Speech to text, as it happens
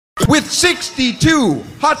with 62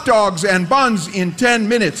 hot dogs and buns in 10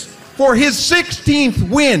 minutes for his 16th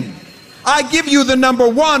win. I give you the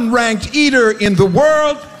 #1 ranked eater in the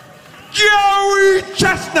world, Joey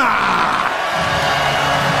Chestnut.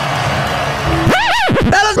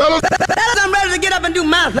 Fellas, I'm ready to get up and do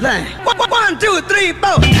my thing. 1, 2, 3, 4.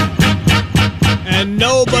 And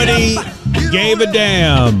nobody gave a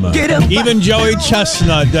damn. Even Joey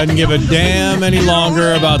Chestnut doesn't give a damn any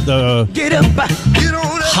longer about the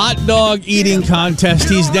hot dog eating contest.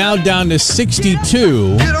 He's now down to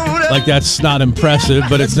 62. Like, that's not impressive,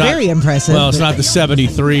 but it's not very impressive. Well, it's not the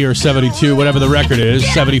 73 or 72, whatever the record is.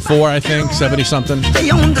 74, I think, 70 something.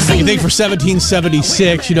 You think for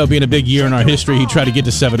 1776, being a big year in our history, he tried to get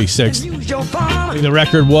to 76. I think the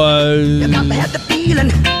record was.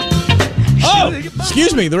 Oh,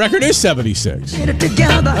 excuse me. The record is 76.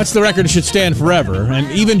 That's the record. It should stand forever. And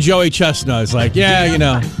even Joey Chestnut is like,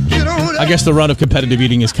 I guess the run of competitive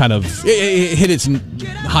eating is kind of it hit its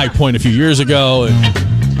high point a few years ago.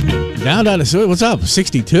 And now down to, what's up?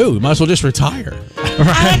 62. Might as well just retire.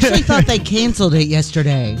 I actually thought they canceled it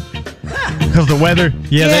yesterday. Because the weather?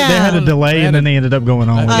 Yeah, They had a delay and then they ended up going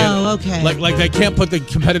on. Oh, okay. Like they can't put the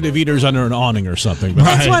competitive eaters under an awning or something.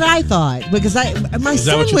 That's what I thought. Because my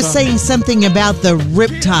son was saying something about the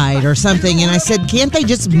riptide or something. And I said, can't they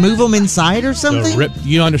just move them inside or something?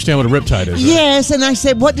 You don't understand what a riptide is, right? Yes. And I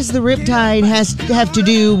said, what does the riptide have to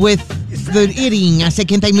do with the eating? I said,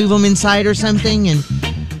 can't they move them inside or something? And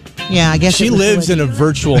yeah, I guess she lives in a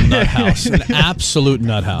virtual nut house, an absolute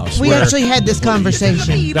nut house. We actually had this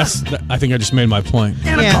conversation. I think I just made my point.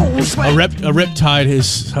 Yeah. A riptide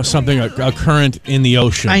is something, a current in the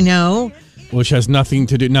ocean. I know. Which has nothing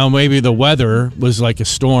to do. Now, maybe the weather was like a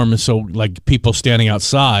storm, so like people standing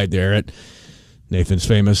outside there at Nathan's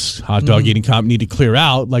famous hot dog eating comp need to clear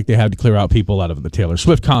out, like they had to clear out people out of the Taylor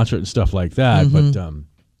Swift concert and stuff like that. But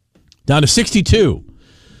down to 62.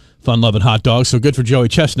 Fun-loving hot dogs, so good for Joey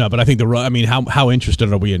Chestnut. But I think how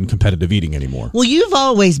interested are we in competitive eating anymore? Well, you've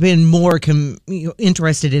always been more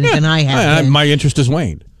interested in it than I have. My interest has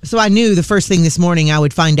waned. So I knew the first thing this morning I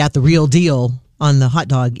would find out the real deal on the hot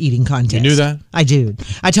dog eating contest. You knew that? I do.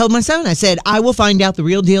 I told my son, I said, I will find out the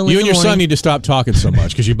real deal in the morning. You and your son need to stop talking so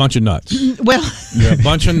much because you're a bunch of nuts. Well, you're a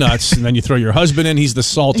bunch of nuts, and then you throw your husband in. He's the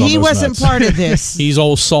salt on those nuts. He wasn't part of this. He's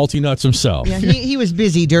old salty nuts himself. Yeah, he was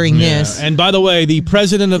busy during this. And by the way, the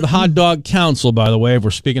president of the Hot Dog Council, by the way, we're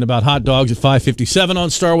speaking about hot dogs at 5:57 on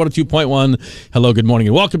Star 102.1. Hello, good morning,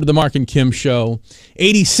 and welcome to the Marc and Kim Show.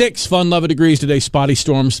 86 fun-loving degrees today. Spotty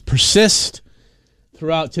storms persist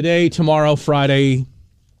throughout today, tomorrow, Friday,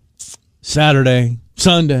 Saturday,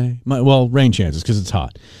 Sunday. Rain chances because it's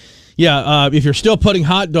hot. Yeah, if you're still putting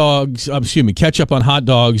ketchup on hot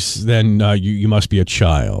dogs, then you must be a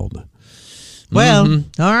child. Well,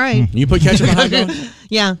 all right. You put ketchup on hot dogs?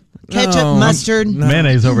 Yeah. Ketchup, mustard.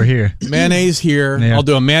 Mayonnaise over here. Mayonnaise here. Yeah. I'll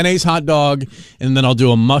do a mayonnaise hot dog, and then I'll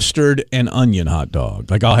do a mustard and onion hot dog.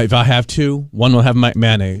 Like if I have two, one will have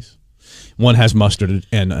mayonnaise. One has mustard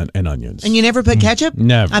and onions. And you never put ketchup?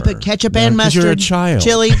 Never. I put ketchup and mustard. You're a child.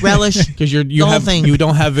 Chili, relish. Because you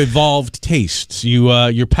don't have evolved tastes.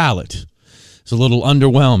 Your palate is a little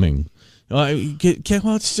underwhelming.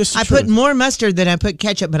 It's just. I put more mustard than I put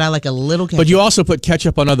ketchup, but I like a little ketchup. But you also put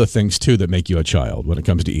ketchup on other things too that make you a child when it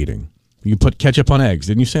comes to eating. You put ketchup on eggs.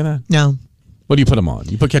 Didn't you say that? No. What do you put them on?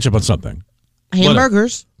 You put ketchup on something.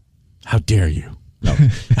 Hamburgers. How dare you? No,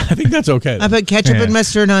 I think that's okay. I put ketchup and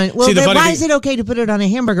mustard on. Well, why is it okay to put it on a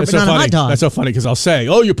hamburger but not a hot dog? That's so funny because I'll say,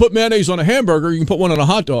 you put mayonnaise on a hamburger, you can put one on a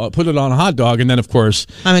hot dog, put it on a hot dog, and then of course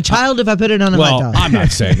I'm a child if I put it on a hot dog. Well, I'm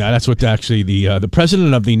not saying that. That's what actually the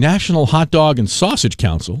president of the National Hot Dog and Sausage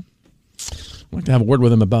Council. I'd like to have a word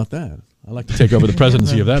with him about that. I'd like to take over the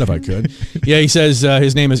presidency of that if I could. Yeah, he says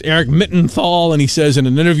his name is Eric Mittenthal, and he says in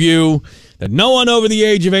an interview that no one over the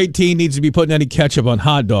age of 18 needs to be putting any ketchup on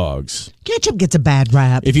hot dogs. Ketchup gets a bad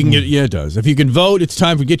rap. If you can it does. If you can vote, it's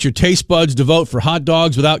time to get your taste buds to vote for hot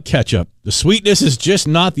dogs without ketchup. The sweetness is just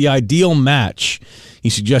not the ideal match. He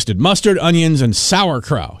suggested mustard, onions, and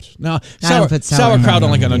sauerkraut. Now, sauerkraut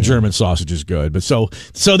on a German sausage is good, but so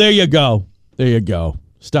there you go. There you go.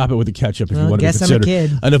 Stop it with the ketchup if you want to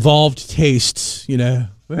consider an evolved taste,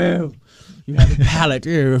 Well, you have a palate,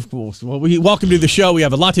 of course. Well, welcome to the show. We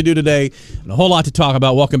have a lot to do today and a whole lot to talk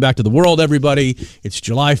about. Welcome back to the world, everybody. It's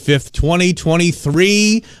July 5th,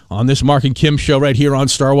 2023 on this Marc and Kim Show right here on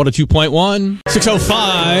Star 102.1.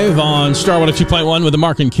 6:05 on Star 102.1 with the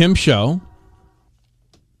Marc and Kim Show.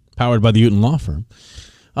 Powered by the Uton Law Firm.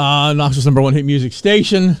 Knoxville's #1 hit music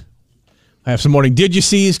station. I have some morning Did You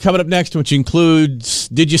Sees coming up next, which includes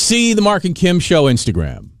Did You See the Marc and Kim Show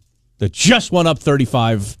Instagram that just went up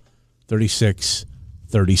 35, 36,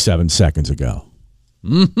 37 seconds ago.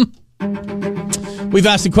 We've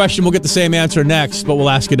asked the question. We'll get the same answer next, but we'll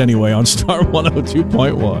ask it anyway on Star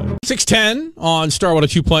 102.1. 610 on Star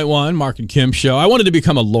 102.1, Marc and Kim Show. I wanted to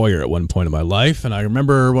become a lawyer at one point in my life, and I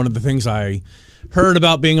remember one of the things I heard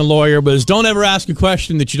about being a lawyer was don't ever ask a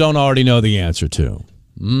question that you don't already know the answer to.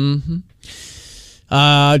 Did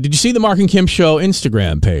you see the Marc and Kim Show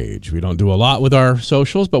Instagram page? We don't do a lot with our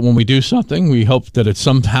socials, but when we do something, we hope that it's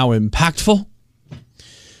somehow impactful.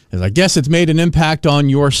 As I guess it's made an impact on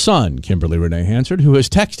your son, Kimberly Renee Hansard, who has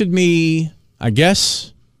texted me, I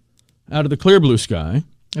guess, out of the clear blue sky.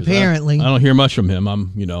 Apparently. I don't hear much from him.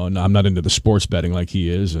 I'm not into the sports betting like he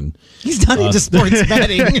is. And he's not into sports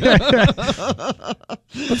betting.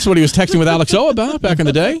 That's what he was texting with Alex O about back in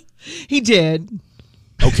the day. He did.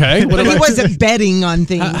 Okay. But he wasn't betting on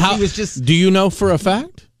things. He was just... Do you know for a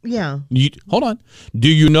fact? Yeah. Hold on. Do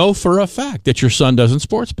you know for a fact that your son doesn't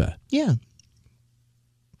sports bet? Yeah.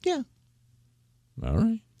 Yeah. All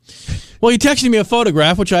right. Well, he texted me a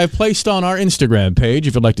photograph, which I have placed on our Instagram page,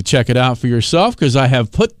 if you'd like to check it out for yourself, because I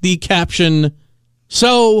have put the caption,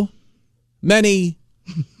 so many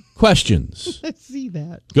questions. I see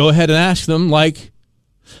that. Go ahead and ask them, like,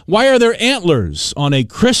 why are there antlers on a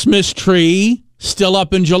Christmas tree still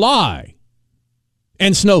up in July?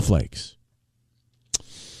 And snowflakes.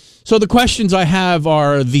 So the questions I have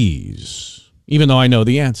are these, even though I know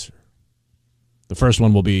the answer. The first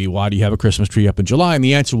one will be, why do you have a Christmas tree up in July? And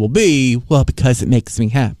the answer will be, well, because it makes me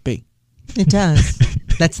happy. It does.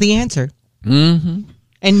 That's the answer. Mm-hmm.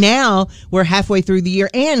 And now we're halfway through the year,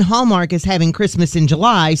 and Hallmark is having Christmas in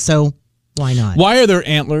July, so why not? Why are there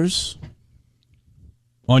antlers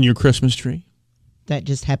on your Christmas tree? That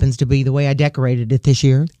just happens to be the way I decorated it this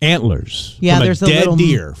year. Antlers. Yeah, from there's a dead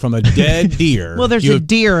deer. From a dead deer. Well, there's a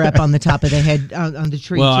deer up on the top of the head on the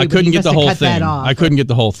tree. Well, too, I couldn't get the whole thing. I couldn't get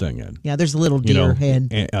the whole thing in. Yeah, there's a little deer head.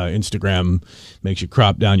 Instagram makes you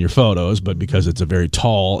crop down your photos, but because it's a very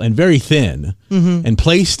tall and very thin and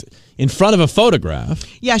placed in front of a photograph.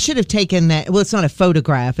 Yeah, I should have taken that. Well, it's not a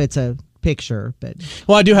photograph. It's a picture. But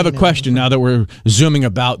well, I do have a question now that we're zooming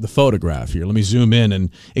about the photograph here. Let me zoom in,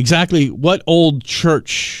 and exactly what old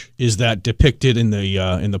church is that depicted in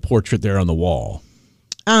the portrait there on the wall?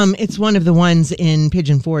 It's one of the ones in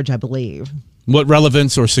Pigeon Forge, I believe. What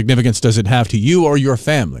relevance or significance does it have to you or your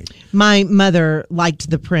family? My mother liked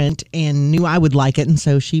the print and knew I would like it, and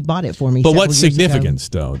so she bought it for me. But what significance,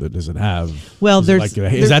 though, does it have? Well,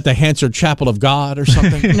 is that the Hansard Chapel of God or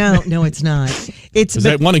something? No, it's not.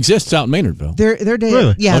 One exists out in Maynardville. There,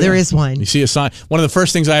 really? Yeah, there is one. You see a sign. One of the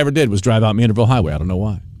first things I ever did was drive out Maynardville Highway. I don't know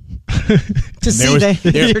why.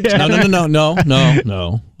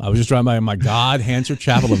 No. I was just driving by my God, Hansard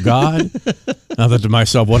Chapel of God. I thought to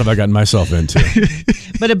myself, what have I gotten myself into?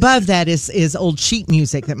 But above that is old sheet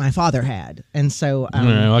music that my father had. And so...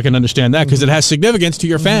 I can understand that because it has significance to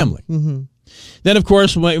your family. Mm-hmm. Then, of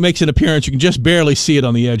course, when it makes an appearance, you can just barely see it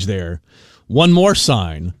on the edge there. One more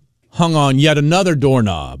sign hung on yet another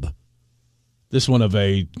doorknob. This one of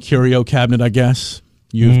a curio cabinet, I guess.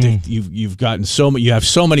 You've gotten you have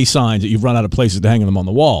so many signs that you've run out of places to hang them on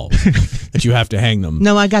the wall that you have to hang them.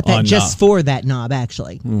 No, I got that just for that knob,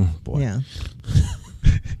 actually. Boy. Yeah.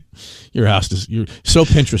 Your house you're so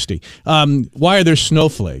Pinteresty. Why are there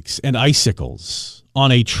snowflakes and icicles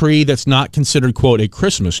on a tree that's not considered, quote, a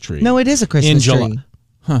Christmas tree? No, it is a Christmas tree.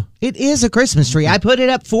 Huh. It is a Christmas tree. I put it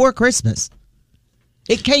up for Christmas.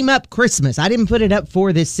 It came up Christmas. I didn't put it up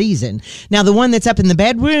for this season. Now, the one that's up in the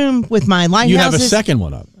bedroom with my lighthouse. You have a second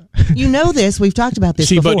one up. You know this. We've talked about this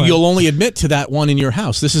before. But you'll only admit to that one in your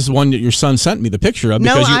house. This is the one that your son sent me the picture of.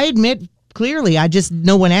 No, I admit clearly.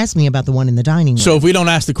 No one asked me about the one in the dining room. So if we don't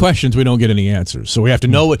ask the questions, we don't get any answers. So we have to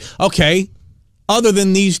know what. Okay, other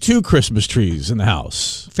than these two Christmas trees in the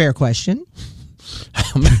house. Fair question.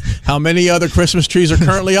 How many other Christmas trees are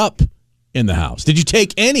currently up in the house? Did you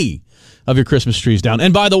take any of your Christmas trees down?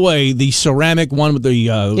 And by the way, the ceramic one with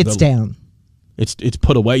it's down. It's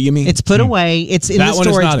put away, you mean? It's put away. It's in the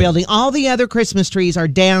storage building. All the other Christmas trees are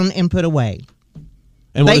down and put away.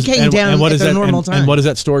 And they came down at the normal time. And what is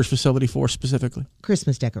that storage facility for specifically?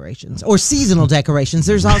 Christmas decorations or seasonal decorations.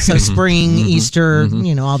 There's also spring, Easter,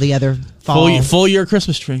 all the other fall. Full year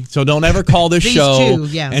Christmas tree. So don't ever call this show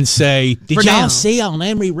and say, did y'all see on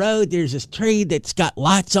Emery Road there's this tree that's got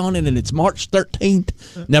lights on it and it's March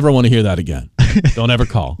 13th? Never want to hear that again. Don't ever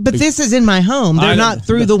call. But this is in my home. They're not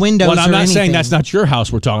through the windows. Well, I'm not saying anything. that's not your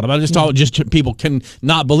house we're talking about. Just people can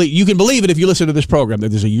not believe. You can believe it if you listen to this program that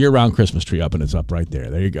there's a year-round Christmas tree up, and it's up right there.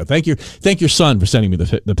 There you go. Thank your son for sending me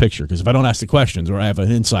the picture, because if I don't ask the questions or I have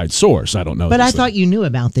an inside source, I don't know. But I thought you knew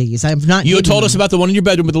about these. I've not. You had told us about the one in your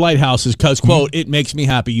bedroom with the lighthouses because, quote, it makes me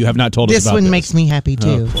happy. You have not told us about this. This one makes me happy,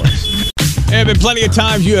 too. Of course. There have been plenty of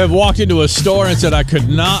times you have walked into a store and said, I could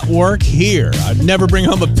not work here. I'd never bring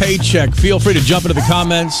home a paycheck. Feel free to jump into the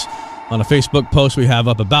comments on a Facebook post we have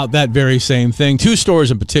up about that very same thing. 2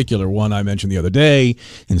 stores in particular. One I mentioned the other day,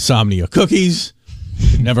 Insomnia Cookies.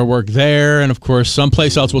 Never worked there. And, of course,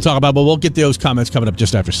 someplace else we'll talk about, but we'll get those comments coming up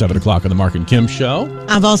just after 7 o'clock on the Marc and Kim Show.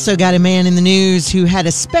 I've also got a man in the news who had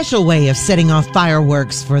a special way of setting off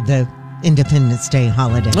fireworks for the Independence Day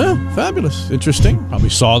holiday. Oh, fabulous. Interesting. Probably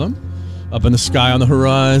saw them up in the sky on the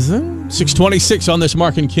horizon. 626 on this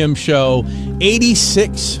Marc and Kim Show.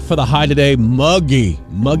 86 for the high today. Muggy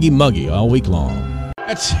all week long.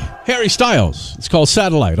 That's Harry Styles. It's called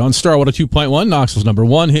Satellite on Star 102.1, Knoxville's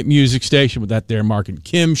 #1 hit music station with that there Marc and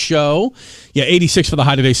Kim Show. Yeah, 86 for the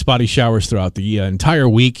high today. Spotty showers throughout the entire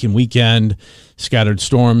week and weekend. Scattered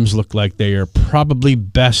storms look like they are probably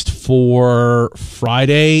best for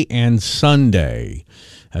Friday and Sunday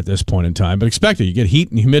at this point in time, but expect it. You get heat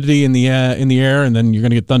and humidity in the air, and then you're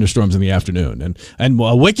going to get thunderstorms in the afternoon, and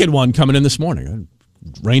a wicked one coming in this morning.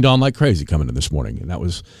 It rained on like crazy coming in this morning, and that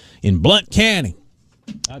was in Blount County,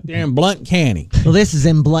 out there in Blount County. Well, this is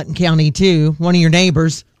in Blount County too. One of your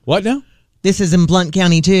neighbors. What now? This is in Blount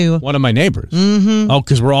County too. One of my neighbors. Mm-hmm. Oh,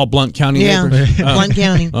 because we're all Blount County neighbors. Blount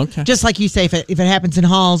County. Okay. Just like you say, if it happens in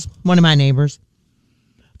Halls, one of my neighbors.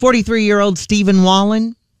 43-year-old Stephen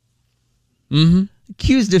Wallen. Mm-hmm.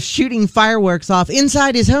 Accused of shooting fireworks off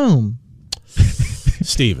inside his home.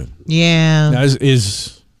 Stephen. Yeah. Now,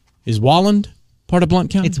 is Walland part of Blount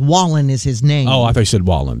County? It's Wallen is his name. Oh, I thought you said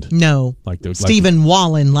Walland. No. Stephen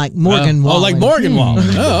Wallen, like Morgan Wallen. Oh, like Morgan Wallen.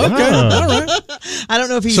 Oh, okay. All right. I don't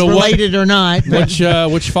know if he's related or not.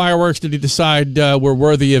 Which fireworks did he decide were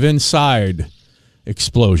worthy of inside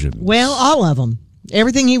explosions? Well, all of them.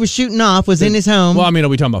 Everything he was shooting off was in his home. Well, I mean, are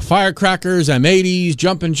we talking about firecrackers, M80s,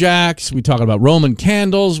 jumping jacks? We talking about Roman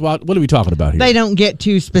candles? What are we talking about here? They don't get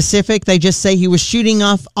too specific. They just say he was shooting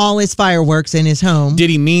off all his fireworks in his home. Did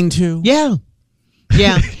he mean to? Yeah.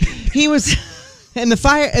 Yeah. He was, and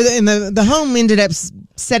the home ended up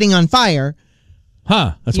setting on fire.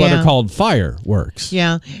 Huh. That's why they're called fireworks.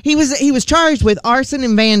 Yeah. He was charged with arson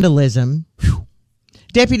and vandalism. Whew.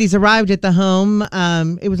 Deputies arrived at the home.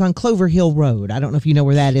 It was on Clover Hill Road. I don't know if you know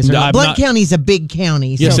where that is or not. Blount County's a big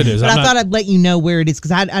county. Yes, it is. But I thought I'd let you know where it is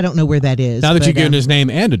because I don't know where that is. Now that you've given his name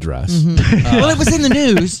and address. Mm-hmm. Well, it was in the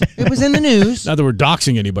news. It was in the news. Not that we're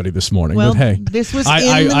doxing anybody this morning, well, but hey. This was in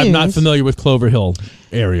the news. I'm not familiar with Clover Hill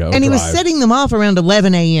area. And he was setting them off around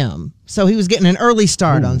 11 a.m. So he was getting an early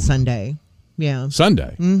start on Sunday. Yeah.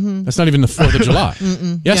 Sunday? Mm-hmm. That's not even the 4th of July.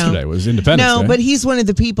 Yesterday was Independence Day. No, but he's one of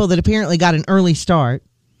the people that apparently got an early start.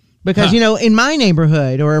 Because, in my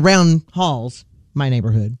neighborhood or around Halls, my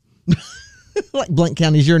neighborhood, like Blount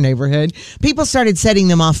County's your neighborhood, people started setting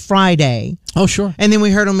them off Friday. Oh, sure. And then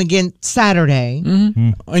we heard them again Saturday.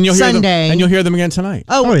 Mm-hmm. And you'll Sunday. Hear them, and you'll hear them again tonight.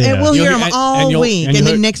 Oh, yeah. And we'll hear them all week. And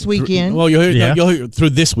then next weekend. Well, you'll hear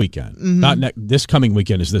through this weekend. Mm-hmm. Not this coming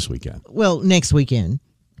weekend is this weekend. Well, next weekend.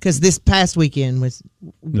 Because this past weekend was,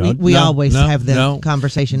 we always have the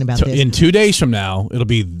conversation about this. In 2 days from now, it'll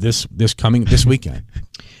be this weekend.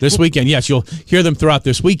 This weekend, yes, you'll hear them throughout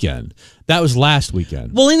this weekend. That was last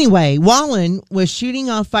weekend. Well, anyway, Wallen was shooting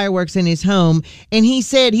off fireworks in his home, and he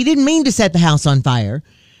said he didn't mean to set the house on fire.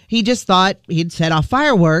 He just thought he'd set off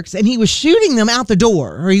fireworks, and he was shooting them out the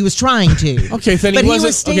door, or he was trying to. Okay, then but he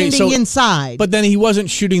was standing inside. But then he wasn't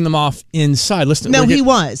shooting them off inside. Listen, no, he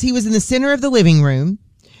was. He was in the center of the living room,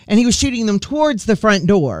 and he was shooting them towards the front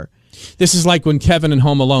door. This is like when Kevin in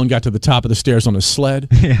Home Alone got to the top of the stairs on a sled.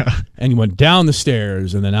 Yeah. And he went down the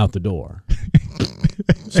stairs and then out the door.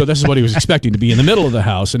 So this is what he was expecting, to be in the middle of the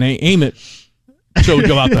house and aim it so it would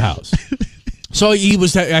go out the house. So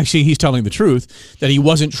he's telling the truth that he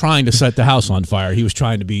wasn't trying to set the house on fire. He was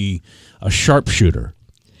trying to be a sharpshooter.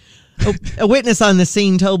 A witness on the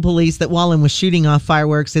scene told police that Wallen was shooting off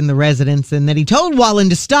fireworks in the residence and that he told Wallen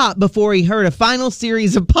to stop before he heard a final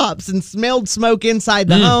series of pops and smelled smoke inside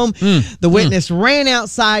the home. The witness ran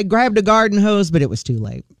outside, grabbed a garden hose, but it was too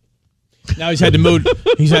late. Now he's had to move to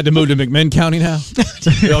McMinn County now.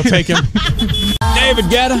 They'll take him. David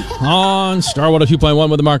Guetta on Star 102.1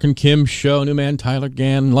 with the Marc and Kim Show. New man Tyler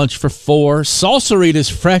Gann, Lunch for 4. Salsarita's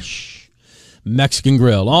Fresh Mexican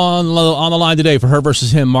Grill on the line today for Her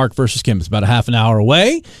versus Him, Marc versus Kim. It's about a half an hour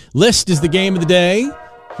away. List is the game of the day.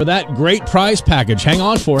 for that great prize package. Hang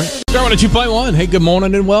on for it. Start with a 2.1. Hey, good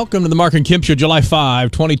morning and welcome to the Marc Kim Show, July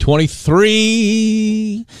 5,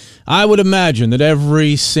 2023. I would imagine that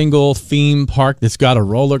every single theme park that's got a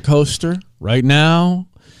roller coaster right now,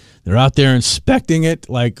 they're out there inspecting it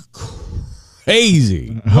like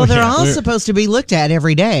crazy. Well, they're all supposed to be looked at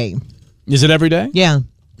every day. Is it every day? Yeah.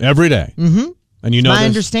 Every day. Mm-hmm. And you know, my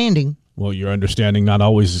understanding. Well, your understanding not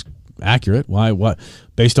always accurate. Why? What?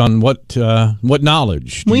 Based on what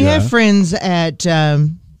knowledge? We have friends at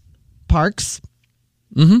parks.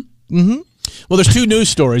 Mm-hmm. Mm-hmm. Well, there's two news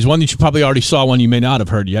stories. One that you probably already saw, one you may not have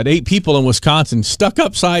heard yet. 8 people in Wisconsin stuck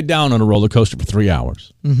upside down on a roller coaster for 3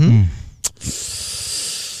 hours. Mm-hmm.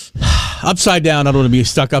 Upside down, I don't want to be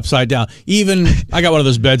stuck upside down. Even, I got one of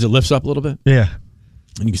those beds that lifts up a little bit. Yeah.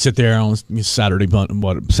 And you can sit there on Saturday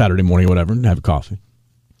morning or whatever and have a coffee.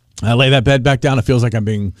 I lay that bed back down. It feels like I'm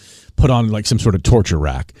being put on like some sort of torture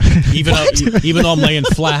rack. Even though I'm laying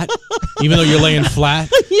flat, even though you're laying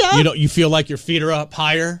flat, yeah. you feel like your feet are up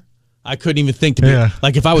higher. I couldn't even think to be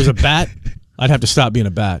like, if I was a bat, I'd have to stop being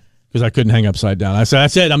a bat because I couldn't hang upside down. I said,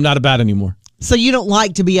 that's it. I'm not a bat anymore. So you don't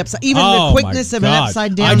like to be upside, even the quickness of an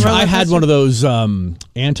upside down roller coaster? I had one of those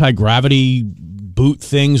anti-gravity boot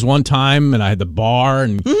things one time, and I had the bar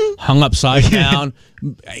and hung upside down.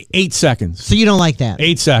 8 seconds. So you don't like that?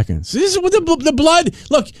 8 seconds. This is with the blood.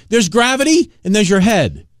 Look, there's gravity and there's your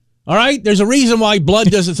head. All right? There's a reason why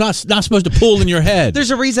blood does. It's not supposed to pool in your head.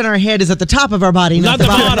 There's a reason our head is at the top of our body, not the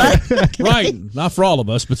bottom. Right. Not for all of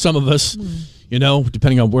us, but some of us,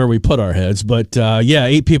 depending on where we put our heads. But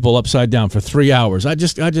 8 people upside down for 3 hours. I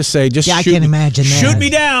just say, I can imagine that. Shoot me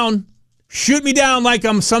down. Shoot me down like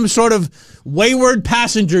I'm some sort of wayward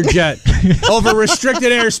passenger jet over restricted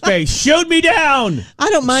airspace. Shoot me down. I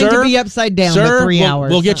don't mind to be upside down for 3 hours.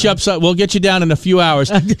 We'll get you upside. We'll get you down in a few hours.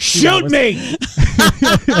 Shoot me.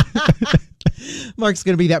 Mark's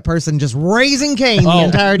going to be that person just raising Cain the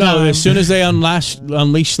entire time. No, as soon as they unleash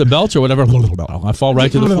the belch or whatever, I fall right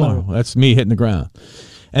to the floor. That's me hitting the ground.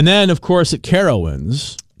 And then, of course, at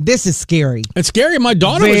Carowinds. This is scary. It's scary. My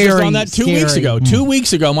daughter was just on that 2 weeks ago. 2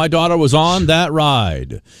 weeks ago, my daughter was on that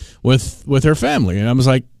ride with her family, and I was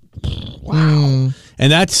like, "Wow!"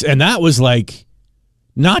 And that was like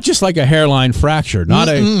not just like a hairline fracture, not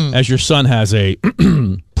as your son has a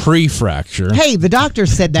pre-fracture. Hey, the doctor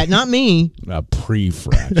said that, not me. A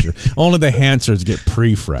pre-fracture. Only the Hansards get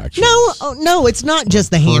pre-fractures. No, it's not just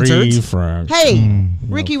the Hansards. Pre-fracture. Hey,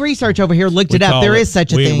 Ricky Research over here looked it up. There is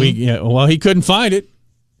such a thing. Well, he couldn't find it.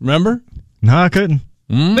 Remember? No, I couldn't.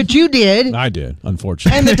 But you did. I did,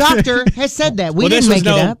 unfortunately. And the doctor has said that. We didn't make it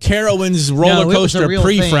up. Carowinds roller coaster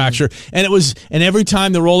pre-fracture. And and every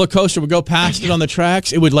time the roller coaster would go past it on the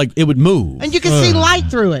tracks, it would move. And you could see light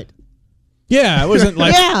through it. Yeah, it wasn't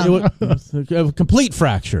like it was a complete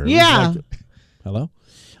fracture. Yeah. Hello?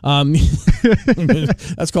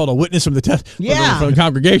 That's called a witness from the from the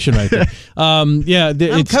congregation right there. I'm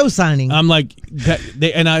co-signing. I'm like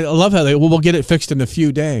and I love how we'll get it fixed in a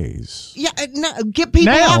few days. Yeah, get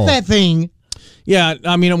people off that thing. Yeah,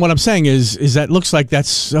 I mean, what I'm saying is that looks like that's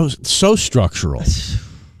so structural.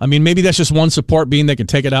 I mean, maybe that's just one support beam. They can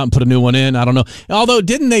take it out and put a new one in. I don't know. Although,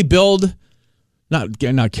 didn't they build not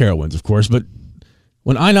Carowinds, of course, but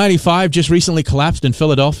when I-95 just recently collapsed in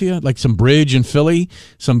Philadelphia, like some bridge in Philly,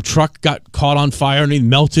 some truck got caught on fire and it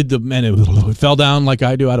melted and it fell down like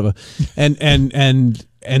I do out of a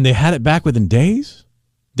and they had it back within days.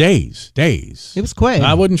 It was quick.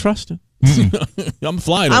 I wouldn't trust it. I'm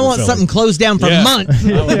flying. I want Philly. something closed down for months.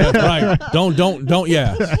 Right. Don't.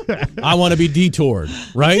 Yeah. I want to be detoured.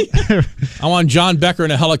 Right. I want John Becker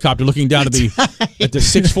in a helicopter looking down at the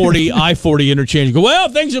 640 I-40 interchange. Go, well,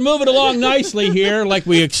 things are moving along nicely here, like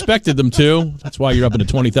we expected them to. That's why you're up in a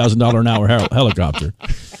 $20,000 an hour helicopter.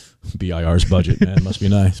 BIR's budget, man, must be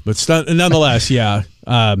nice. But nonetheless, yeah.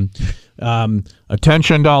 Attention,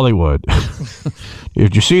 Dollywood.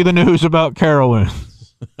 Did you see the news about Carowinds?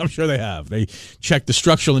 I'm sure they have. They check the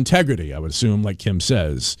structural integrity, I would assume, like Kim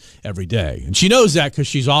says, every day. And she knows that because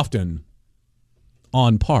she's often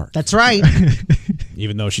on park. That's right.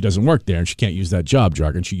 Even though she doesn't work there and she can't use that job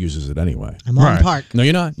jargon, she uses it anyway. I'm on park. No,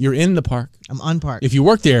 you're not. You're in the park. I'm on park. If you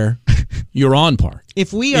work there, you're on park.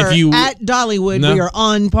 If we are at Dollywood, we are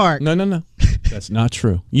on park. No. That's not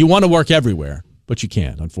true. You want to work everywhere, but you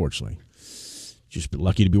can't, unfortunately. Just be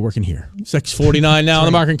lucky to be working here. 6:49 now on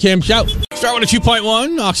the Marc and Kim Show. Start with a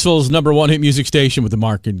 2.1, Knoxville's #1 hit music station with the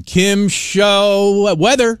Marc and Kim Show.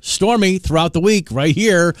 Weather, stormy throughout the week right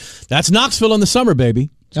here. That's Knoxville in the summer, baby.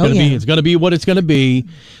 It's gonna be what it's gonna be.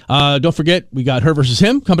 Don't forget, we got Her versus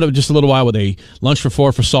Him coming up in just a little while with a lunch for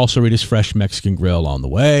four for Salsa Rita's Fresh Mexican Grill on the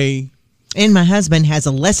way. And my husband has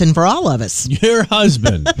a lesson for all of us. Your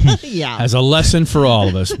husband has a lesson for all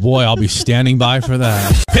of us. Boy, I'll be standing by for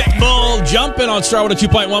that. Pitbull jumping on Star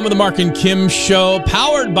 102.1 with the Marc and Kim Show,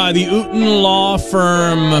 powered by the Uten Law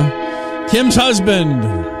Firm. Kim's husband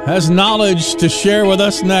has knowledge to share with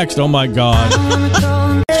us next. Oh, my God.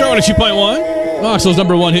 Star 102.1, Knoxville's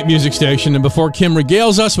 #1 hit music station. And before Kim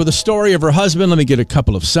regales us with a story of her husband, let me get a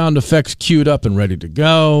couple of sound effects queued up and ready to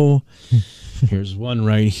go. Here's one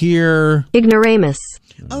right here. Ignoramus.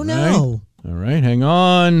 Oh, no. All right, hang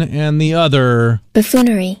on. And the other.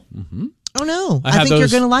 Buffoonery. Mm-hmm. Oh, no. I think you're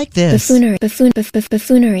going to like this. Buffoonery.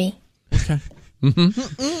 Buffoonery. Okay.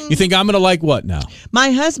 Mm-hmm. You think I'm going to like what now?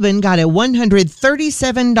 My husband got a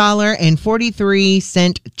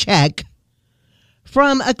 $137.43 check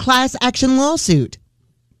from a class action lawsuit.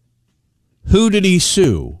 Who did he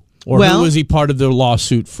sue? Or who was he part of the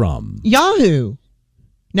lawsuit from? Yahoo.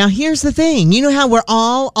 Now, here's the thing. You know how we're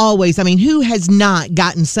all always, I mean, who has not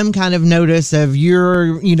gotten some kind of notice of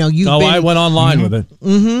you've been... I went online with it.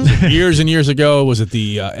 Mm-hmm. Years and years ago. Was it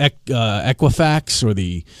the Equifax or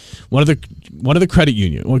one of the credit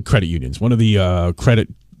unions, one of the credit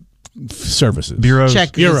services. Bureaus.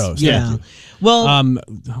 Bureaus, yeah. Well,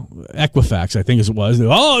 Equifax, I think it was.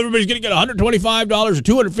 Oh, everybody's going to get $125 or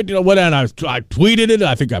 $250. What? And I tweeted it.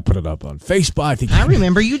 I think I put it up on Facebook. I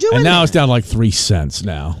remember you doing it. And now it's down like 3 cents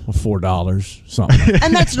now, or $4, something.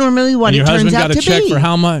 And that's normally what it turns out to be. Your husband got a check for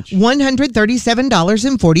how much?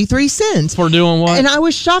 $137.43. For doing what? And I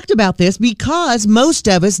was shocked about this because most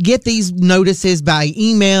of us get these notices by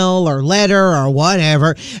email or letter or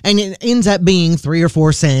whatever, and it ends up being 3 or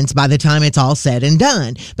 4 cents by the time it's all said and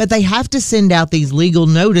done. But they have to send out these legal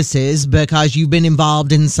notices because you've been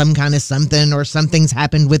involved in some kind of something, or something's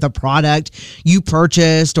happened with a product you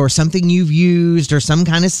purchased or something you've used or some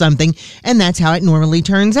kind of something, and that's how it normally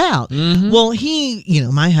turns out. Mm-hmm. Well,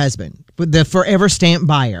 my husband, the forever stamp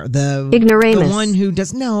buyer, the one who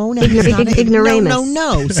does ignoramus.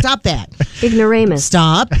 No, stop that. Ignoramus.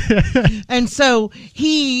 Stop. And so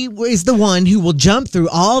he is the one who will jump through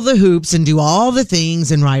all the hoops and do all the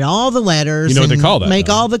things and write all the letters. You know what they call that? Make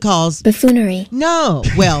all the calls. Buffoonery. No.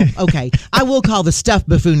 Well, okay. I will call the stuff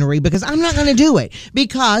buffoonery because I'm not going to do it,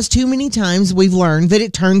 because too many times we've learned that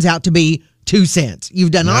it turns out to be 2 cents. You've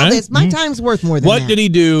done all this. My time's worth more than that. What did he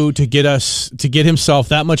do to get himself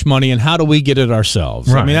that much money, and how do we get it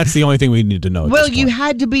ourselves? Right. I mean, that's the only thing we need to know. Well, you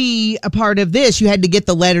had to be a part of this. You had to get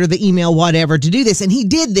the letter, the email, whatever to do this. And he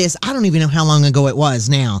did this. I don't even know how long ago it was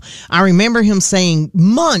now. I remember him saying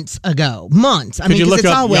months ago. Could you look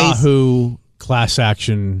up Yahoo class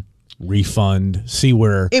action refund, see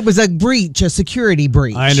where it was a breach, a security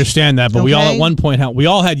breach. I understand that, but we all at one point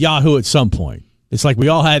had Yahoo at some point. It's like we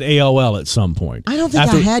all had AOL at some point. I don't think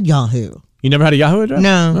I had Yahoo. You never had a Yahoo address?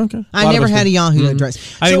 No. Okay. I never had a Yahoo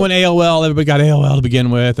address. I think when everybody got AOL to begin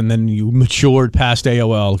with, and then you matured past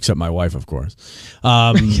AOL, except my wife, of course.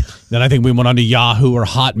 Then I think we went on to Yahoo or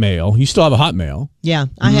Hotmail. You still have a Hotmail. Yeah,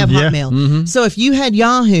 I have Hotmail. Mm-hmm. So if you had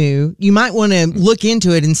Yahoo, you might want to look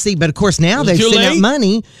into it and see. But of course now they've sent out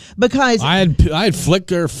money because I had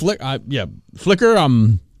Flickr.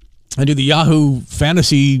 Flickr. I do the Yahoo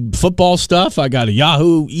fantasy football stuff. I got a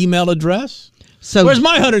Yahoo email address. So where's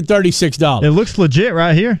my $136? It looks legit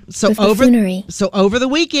right here. So over the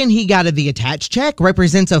weekend, he got the attached check.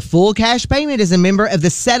 Represents a full cash payment as a member of the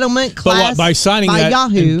settlement class. But by signing that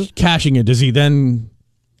Yahoo and cashing it, is he then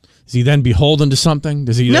beholden to something?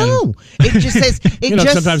 Does he? No, it just says.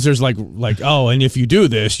 Sometimes there's like, and if you do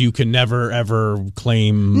this, you can never ever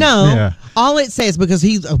claim. No, all it says, because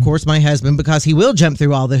he's, of course, my husband, because he will jump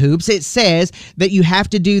through all the hoops. It says that you have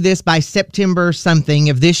to do this by September something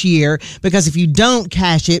of this year, because if you don't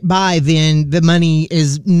cash it by then, the money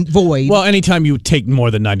is void. Well, anytime you take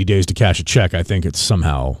more than 90 days to cash a check, I think it's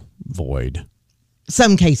somehow void.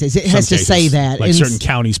 Some cases. It has to say that. Like certain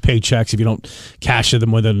counties' paychecks, if you don't cash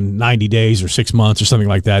them within 90 days or 6 months or something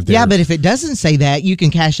like that. Yeah, but if it doesn't say that, you can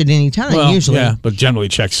cash it any time, usually. Yeah, but generally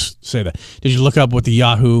checks say that. Did you look up what the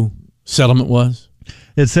Yahoo settlement was?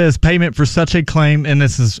 It says payment for such a claim, and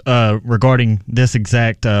this is regarding this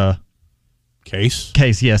exact case,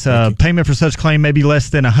 yes. Payment for such claim may be less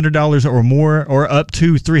than $100 or more, or up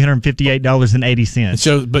to $358.80.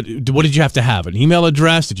 So, but what did you have to have? An email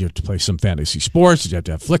address? Did you have to play some fantasy sports? Did you have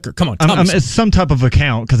to have Flickr? Come on, it's some type of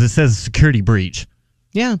account, because it says security breach.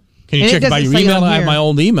 Yeah. Can you check by your email? I have my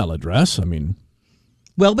old email address. I mean.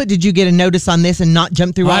 Well, but did you get a notice on this and not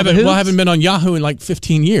jump through all the hoops? Well, I haven't been on Yahoo in like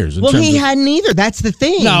 15 years. Well, he hadn't either. That's the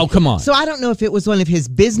thing. No, come on. So I don't know if it was one of his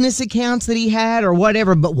business accounts that he had or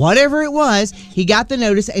whatever, but whatever it was, he got the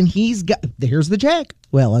notice and here's the check.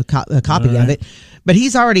 Well, a copy of it. But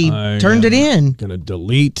he's already turned it in. Going to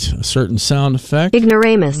delete a certain sound effect.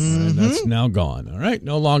 Ignoramus. And that's now gone. All right.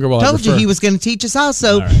 No longer will I Told you refer. he was going to teach us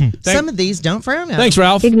also. Right. Some of these don't frown out. Thanks,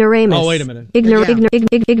 Ralph. Ignoramus. Oh, wait a minute.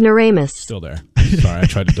 Ignoramus. Still there. Sorry, I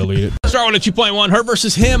tried to delete it. Start with a 2.1. Her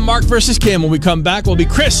versus him. Mark versus Kim. When we come back, will be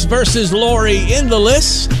Chris versus Lori in the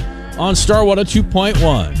list on Star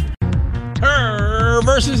 102.1. Her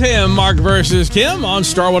versus him. Mark versus Kim on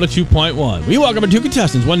Star 102.1. We welcome our two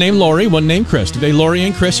contestants. One named Lori, one named Chris. Today, Lori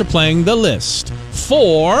and Chris are playing the list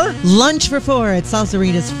for Lunch for 4 at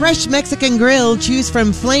Salsarita's Fresh Mexican Grill. Choose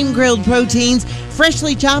from flame-grilled proteins,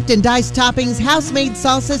 freshly chopped and diced toppings, house-made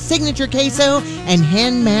salsa, signature queso, and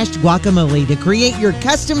hand-mashed guacamole to create your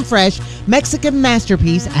custom fresh Mexican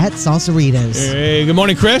masterpiece at Salsarita's. Hey, good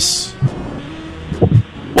morning, Chris.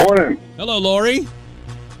 Morning. Hello, Lori.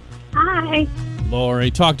 Hi. Lori,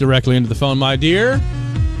 talk directly into the phone, my dear.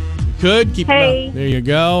 You could. Keep Hey. it up. There you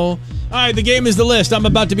go. All right, the game is the list. I'm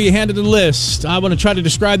about to be handed a list. I want to try to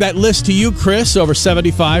describe that list to you, Chris, over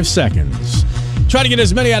 75 seconds. Try to get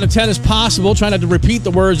as many out of 10 as possible. Try not to repeat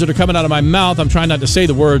the words that are coming out of my mouth. I'm trying not to say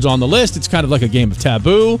the words on the list. It's kind of like a game of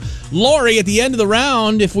taboo. Lori, at the end of the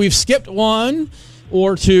round, if we've skipped 1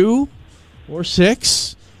 or 2 or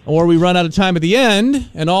 6... or we run out of time at the end,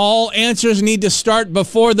 and all answers need to start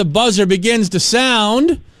before the buzzer begins to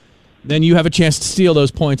sound, then you have a chance to steal those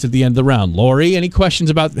points at the end of the round. Lori, any questions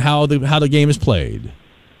about how the game is played?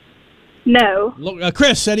 No.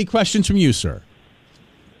 Chris, any questions from you, sir?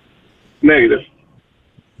 Negative.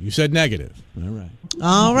 You said negative. All right.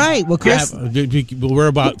 All right. Well, Chris... We're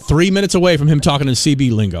about 3 minutes away from him talking in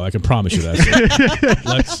CB lingo. I can promise you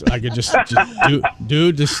that. I could just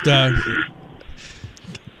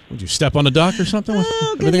would you step on a duck or something?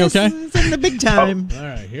 Everything okay? It's in the big time. All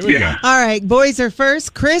right, here we go. All right, boys are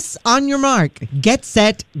first. Chris, on your mark. Get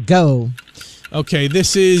set, go. Okay,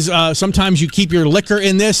 this is, sometimes you keep your liquor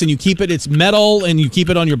in this, and you keep it, it's metal, and you keep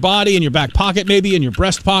it on your body, in your back pocket maybe, in your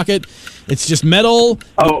breast pocket. It's just metal.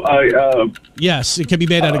 Yes, it can be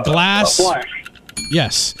made out of glass. Flash.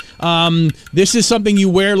 Yes. This is something you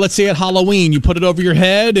wear, let's say at Halloween. You put it over your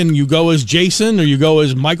head, and you go as Jason, or you go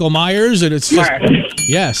as Michael Myers, and it's just...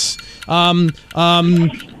 Yes.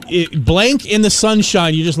 Blank in the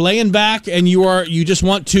sunshine. You're just laying back, and you just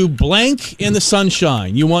want to blank in the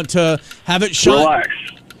sunshine. You want to have it shine. Relax.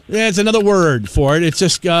 Yeah, it's another word for it. It's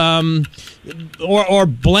just or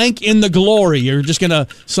blank in the glory.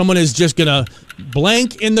 Someone is just gonna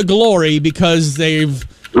blank in the glory because they've.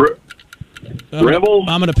 Rebel.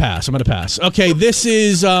 I'm gonna pass. Okay, this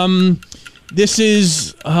is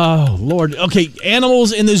oh Lord. Okay,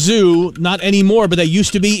 animals in the zoo, not anymore, but they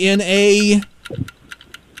used to be in a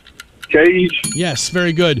Cage. Yes,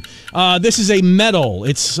 very good. This is a metal.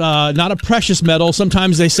 It's not a precious metal.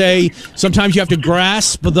 Sometimes they say sometimes you have to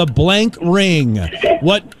grasp the blank ring.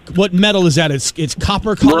 What metal is that? It's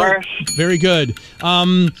copper color. Brass. Very good.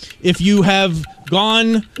 If you have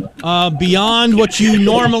gone beyond what you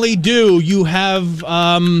normally do, you have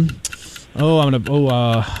I'm gonna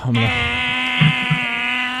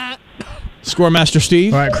Scoremaster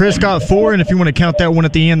Steve. All right, Chris got 4, and if you want to count that one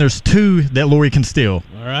at the end, there's 2 that Lori can steal.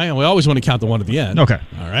 All right, and we always want to count the one at the end. Okay.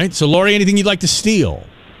 All right, so Lori, anything you'd like to steal?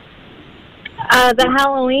 The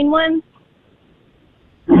Halloween one.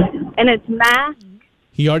 And it's mask.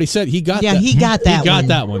 He already said he got that. Yeah, he got that He got one.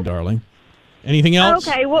 that one, darling. Anything else?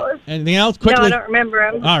 Okay, what was... Anything else? Quickly. No, I don't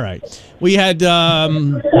remember them. All right. We had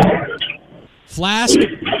flask.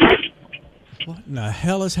 What in the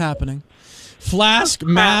hell is happening? Flask,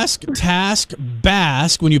 mask, task,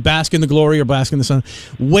 bask, when you bask in the glory or bask in the sun.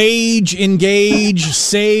 Wage, engage,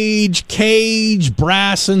 sage, cage,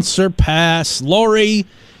 brass, and surpass. Lori,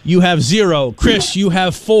 you have 0. Chris, you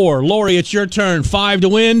have 4. Lori, it's your turn. 5 to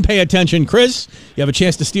win. Pay attention, Chris. You have a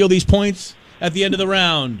chance to steal these points at the end of the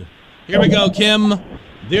round. Here we go, Kim.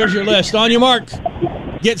 There's your list. On your mark.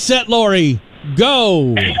 Get set, Lori.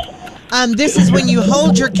 Go. This is when you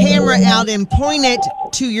hold your camera out and point it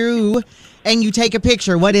to you and you take a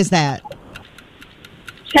picture. What is that?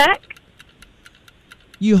 Check.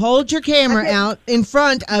 You hold your camera out in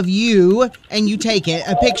front of you and you take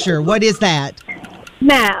a picture. What is that?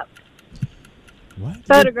 Map. What?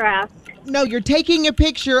 Photograph. No, you're taking a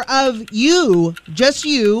picture of you, just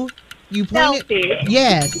you. You point Selfie. it.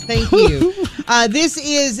 Yes, thank you. This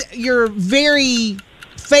is your very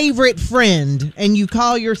favorite friend, and you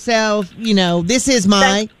call yourself, this is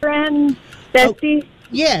my Best friend. Bestie.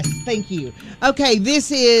 Yes, thank you. Okay,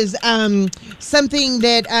 this is something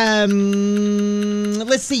that,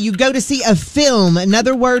 let's see, you go to see a film.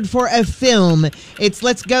 Another word for a film. It's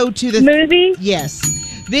let's go to the... Movie. Yes.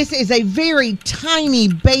 This is a very tiny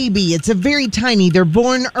baby. It's a very tiny. They're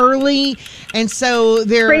born early, and so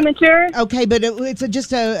they're Premature? Okay, but it's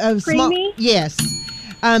just a small. Preemie? Yes.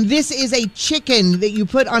 This is a chicken that you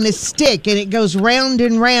put on a stick, and it goes round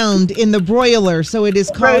and round in the broiler. So it is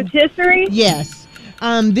called Rotisserie? Yes.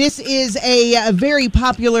 This is a very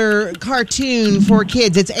popular cartoon for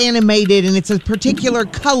kids. It's animated, and it's a particular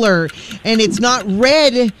color, and it's not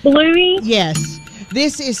red. Bluey? Yes.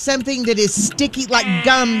 This is something that is sticky like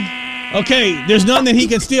gum. Okay, there's none that he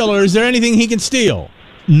can steal, or is there anything he can steal?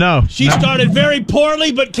 No. She started very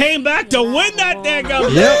poorly, but came back to win that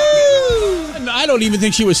daggum. I don't even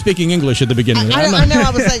think she was speaking English at the beginning. I know.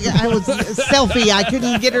 I was like, I was selfie. I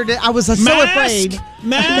couldn't get her to. I was so afraid.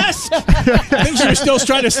 Mask. I think she was still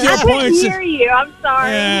trying to steal I points. couldn't hear you. I'm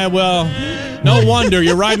sorry. Yeah, well, no wonder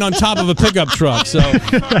you're riding on top of a pickup truck. So,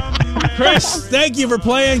 Chris, thank you for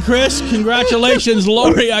playing. Chris, congratulations,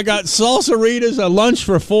 Lori. I got salsa-ritas, a lunch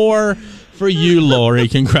for 4 for you, Lori.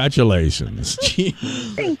 Congratulations.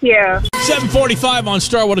 Thank you. 7:45 on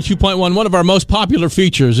Star 102.1. One of our most popular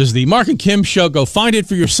features is the Marc and Kim Show. Go find it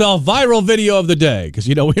for yourself. Viral video of the day. Because,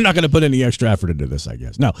 we're not going to put any extra effort into this, I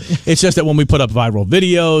guess. No, it's just that when we put up viral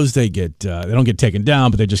videos, they don't get taken down,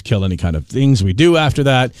 but they just kill any kind of things we do after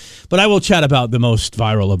that. But I will chat about the most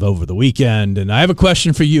viral of over the weekend. And I have a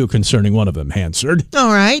question for you concerning one of them, Hansard.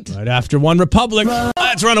 All right. Right after One Republic.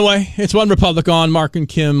 Let's run away. It's One Republic on Marc and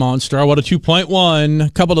Kim on Star 102.1.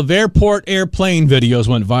 A couple of airplane videos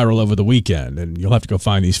went viral over the weekend, and you'll have to go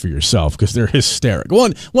find these for yourself because they're hysterical.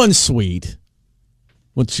 One's sweet,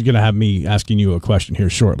 which is going to have me asking you a question here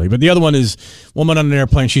shortly. But the other one is woman on an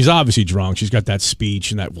airplane. She's obviously drunk. She's got that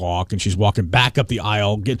speech and that walk, and she's walking back up the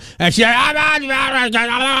aisle. And she's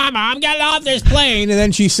I'm getting off this plane. And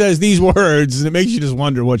then she says these words, and it makes you just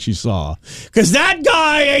wonder what she saw. Because that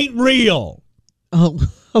guy ain't real. Oh,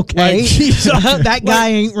 okay. That guy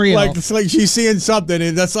ain't real. It's like she's seeing something,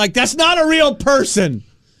 and that's not a real person.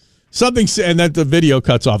 Something, and that the video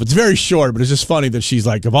cuts off. It's very short, but it's just funny that she's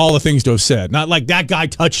like, of all the things to have said, not like that guy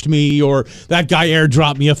touched me or that guy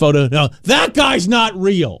airdropped me a photo. No, that guy's not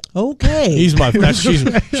real. Okay. She's my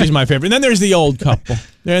favorite. And then there's the old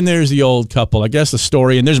couple. I guess the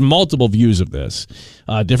story, and there's multiple views of this,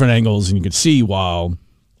 different angles, and you can see while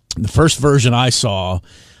the first version I saw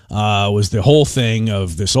was the whole thing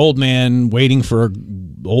of this old man waiting for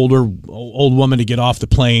an old woman to get off the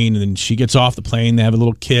plane, and then she gets off the plane. They have a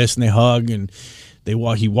little kiss and they hug, and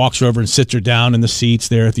he walks over and sits her down in the seats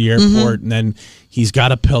there at the airport, and then he's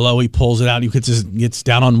got a pillow. He pulls it out. He gets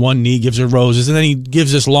down on one knee, gives her roses, and then he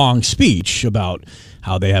gives this long speech about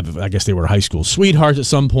how they have. I guess they were high school sweethearts at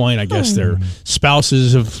some point. I guess their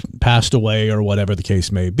spouses have passed away or whatever the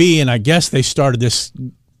case may be, and I guess they started this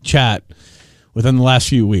chat within the last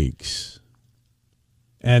few weeks,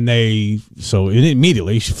 and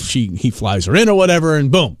immediately he flies her in or whatever, and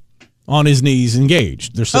boom, on his knees,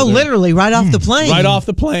 engaged. Literally right off the plane. Right off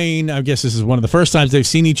the plane. I guess this is one of the first times they've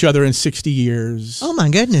seen each other in 60 years. Oh my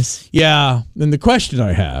goodness. Yeah. And the question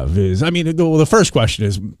I have is, the first question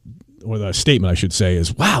is, or the statement I should say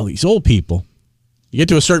is, wow, these old people. You get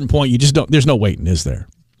to a certain point, you just don't. There's no waiting, is there?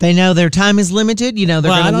 They know their time is limited. They're going to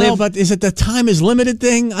live. I don't know, but is it the time is limited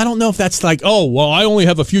thing? I don't know if that's like, oh, well, I only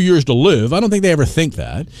have a few years to live. I don't think they ever think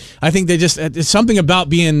that. I think it's something about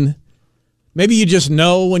being, maybe you just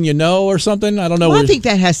know when you know or something. I don't know. Well, I think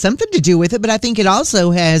that has something to do with it, but I think it also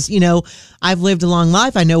has, I've lived a long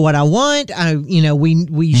life. I know what I want.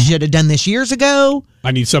 We should have done this years ago.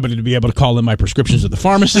 I need somebody to be able to call in my prescriptions at the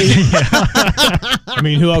pharmacy.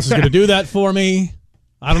 Who else is going to do that for me?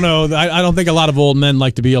 I don't know. I don't think a lot of old men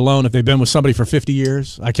like to be alone if they've been with somebody for 50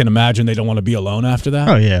 years. I can imagine they don't want to be alone after that.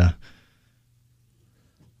 Oh, yeah.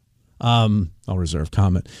 I'll reserve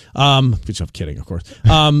comment. Which I'm kidding, of course.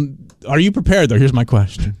 Are you prepared, though? Here's my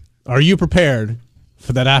question. Are you prepared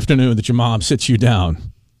for that afternoon that your mom sits you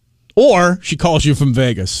down? Or she calls you from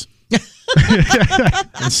Vegas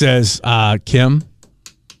and says, Kim,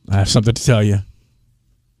 I have something to tell you.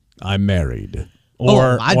 I'm married.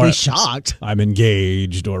 I'd be shocked. I'm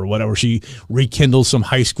engaged or whatever. She rekindles some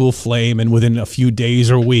high school flame, and within a few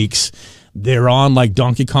days or weeks, they're on like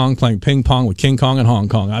Donkey Kong playing ping pong with King Kong and Hong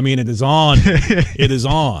Kong. It is on. It is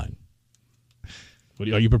on.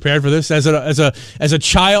 Are you prepared for this? As a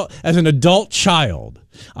child, as an adult child,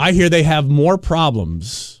 I hear they have more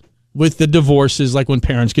problems with the divorces, like when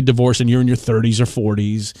parents get divorced and you're in your 30s or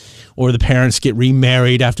 40s, or the parents get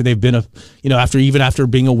remarried after they've been after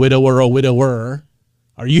being a widow or a widower.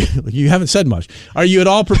 Are you haven't said much. Are you at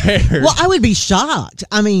all prepared? Well, I would be shocked.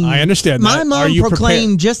 I mean, I understand my that. mom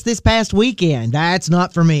proclaimed just this past weekend, that's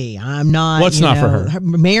not for me. I'm not. What's not for her?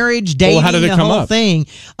 Marriage, dating, well, how did it the come whole up? thing.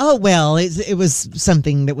 Oh, well, it was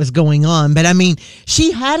something that was going on. But I mean,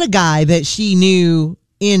 she had a guy that she knew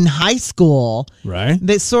in high school, right?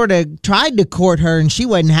 That sort of tried to court her, and she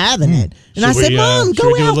wasn't having it. And I said, "Mom,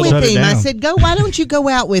 go out with him." I said, "Go. Why don't you go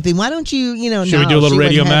out with him? Why don't you, Should we do a little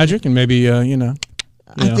radio magic and maybe,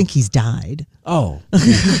 I think he's died. Oh.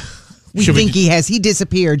 We think he has. He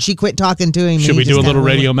disappeared. She quit talking to him. Should we do a little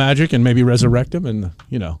radio magic and maybe resurrect him and,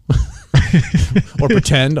 or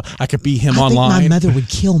pretend I could be him online? I think my mother would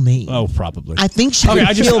kill me. Oh, probably. I think she would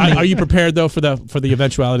kill me. Are you prepared, though, for the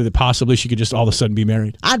eventuality that possibly she could just all of a sudden be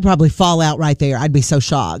married? I'd probably fall out right there. I'd be so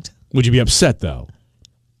shocked. Would you be upset, though?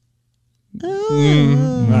 All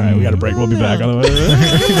right, we got a break. We'll be back on the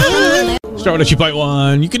way. Start with a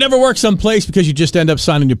 2.1. You can never work someplace because you just end up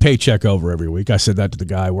signing your paycheck over every week. I said that to the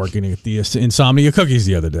guy working at the Insomnia Cookies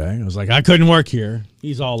the other day. I was like, I couldn't work here.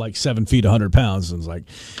 He's all like 7 feet, 100 pounds. And I was like,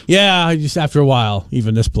 yeah, just after a while,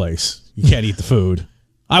 even this place, you can't eat the food.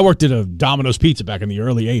 I worked at a Domino's Pizza back in the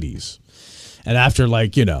early 80s. And after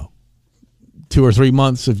 2 or 3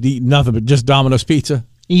 months of eating nothing but just Domino's Pizza.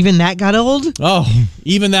 Even that got old? Oh,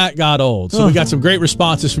 even that got old. So we got some great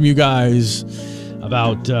responses from you guys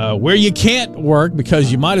about where you can't work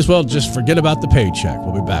because you might as well just forget about the paycheck.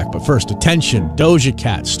 We'll be back. But first, attention, Doja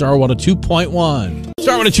Cat, Starwater 2.1.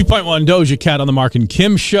 Starwater 2.1, Doja Cat on the Marc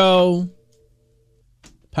Kim Show.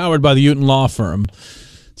 Powered by the Uton Law Firm.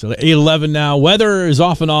 So 8:11 now. Weather is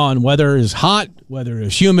off and on. Weather is hot. Weather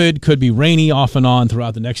is humid. Could be rainy off and on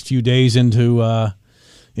throughout the next few days into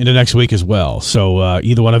next week as well. So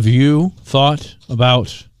either one of you thought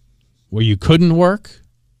about where you couldn't work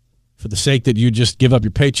for the sake that you just give up your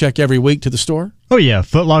paycheck every week to the store? Oh, yeah.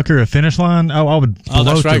 Foot Locker, a Finish Line. Oh, I would blow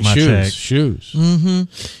that's through right. my check. Shoes. Mm-hmm.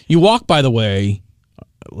 You walk, by the way,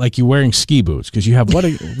 like you're wearing ski boots because you have what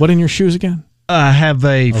in your shoes again? I have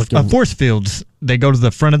a force fields. They go to the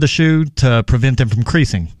front of the shoe to prevent them from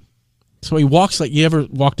creasing. So he walks like you ever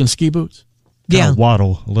walked in ski boots? Yeah,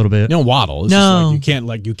 waddle a little bit. You don't waddle. It's just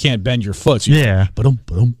like you can't bend your foot. So yeah,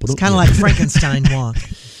 it's kind of like Frankenstein walk.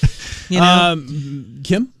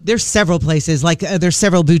 Kim, there's several places. There's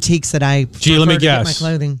several boutiques that I let me guess. Get my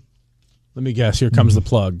clothing. Let me guess. Here comes the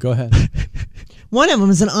plug. Go ahead. One of them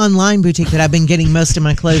is an online boutique that I've been getting most of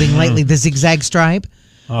my clothing lately. The Zigzag Stripe.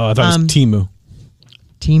 Oh, I thought it was Temu.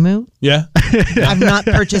 Temu? Yeah. I've not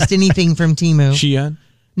purchased anything from Temu. Shein?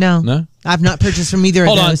 No. I've not purchased from either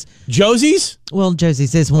of those. Josie's? Well,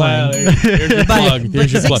 Josie's is one. Well, there's your plug. But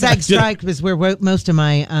Zigzag Stripe is where most of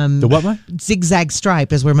my... the what, Mike? Zigzag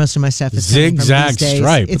Stripe is where most of my stuff is coming from Zigzag these days.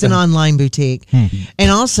 Stripe. It's an online boutique.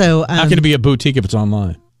 And also... how can it be a boutique if it's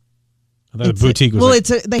online? I thought a boutique was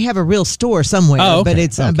they have a real store somewhere, but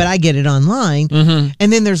but I get it online. Mm-hmm.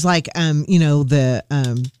 And then there's the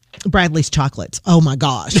Bradley's chocolates. Oh my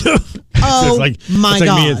gosh. My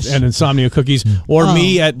gosh. Me and Insomnia Cookies or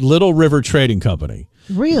me at Little River Trading Company.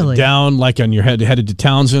 Really? Down on your headed to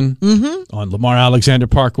Townsend on Lamar Alexander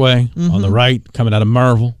Parkway on the right, coming out of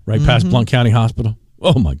Maryville, right past Blount County Hospital.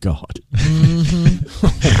 Oh my God.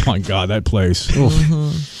 Oh my God, that place.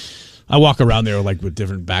 I walk around there with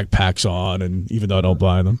different backpacks on, and even though I don't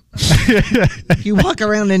buy them. You walk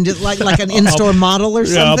around and just like an in-store model or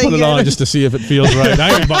something? Yeah, I'll put it on just to see if it feels right.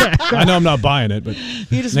 I know I'm not buying it, but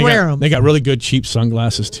you just wear them. They got really good cheap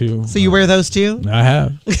sunglasses too. So you wear those too? I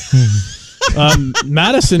have.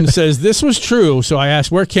 Madison says this was true, so I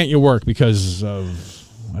asked, where can't you work because of...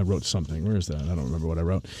 I wrote something. Where is that? I don't remember what I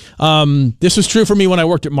wrote. This was true for me when I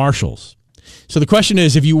worked at Marshall's. So the question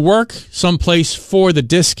is, if you work someplace for the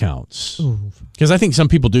discounts, because I think some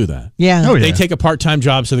people do that. Yeah. Oh, yeah. They take a part-time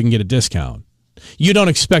job so they can get a discount. You don't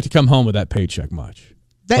expect to come home with that paycheck much.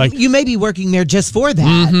 You may be working there just for that.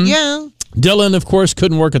 Mm-hmm. Yeah. Dylan, of course,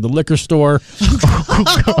 couldn't work at the liquor store.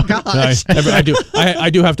 Oh, gosh. I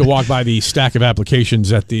do have to walk by the stack of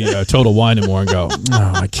applications at the Total Wine & More and go,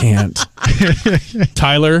 no, I can't.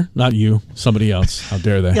 Tyler, not you, somebody else. How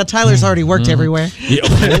dare they? Yeah, Tyler's already worked everywhere. Yeah.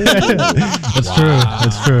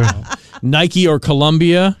 That's true. Nike or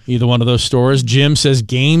Columbia, either one of those stores. Jim says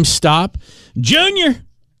GameStop. Junior,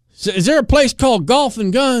 is there a place called Golf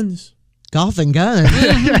and Guns? Golf and Guns?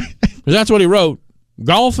 That's what he wrote.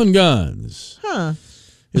 Golf and Guns. Huh.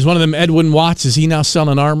 Is one of them Edwin Watts, is he now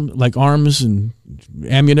selling arms and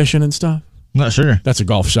ammunition and stuff? Not sure. That's a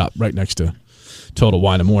golf shop right next to Total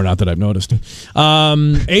Wine & More, not that I've noticed.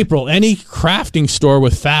 April, any crafting store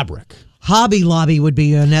with fabric. Hobby Lobby would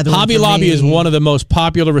be another Hobby one for Lobby me. is one of the most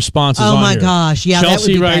popular responses on here. Oh, my gosh. Yeah,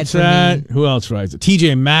 Chelsea that would be writes bad for that. Who else writes it?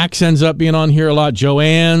 TJ Maxx ends up being on here a lot.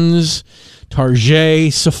 Joann's,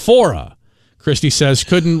 Target, Sephora. Christy says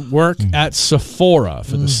couldn't work at Sephora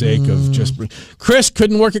for the sake of just... Chris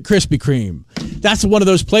couldn't work at Krispy Kreme. That's one of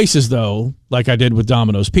those places, though, like I did with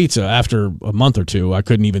Domino's Pizza. After a month or two, I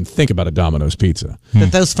couldn't even think about a Domino's Pizza.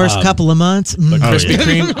 But those first couple of months... But Krispy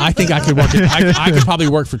Kreme, I think I could work at... I could probably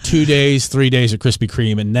work for 2 days, 3 days at Krispy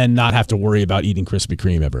Kreme and then not have to worry about eating Krispy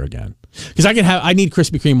Kreme ever again. Because I need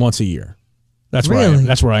Krispy Kreme once a year. That's where I am.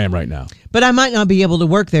 That's where I am right now. But I might not be able to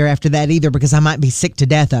work there after that either because I might be sick to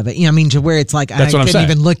death of it. You know what I mean? To where it's like I couldn't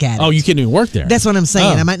even look at it. Oh, you couldn't even work there? That's what I'm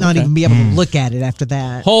saying. I might not even be able to look at it after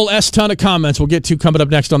that. Whole ton of comments we'll get to coming up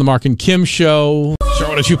next on the Marc and Kim Show.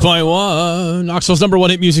 Star 102.1, Knoxville's #1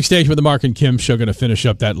 hit music station with the Marc and Kim Show. Going to finish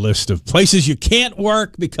up that list of places you can't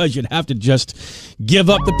work because you'd have to just give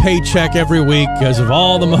up the paycheck every week because of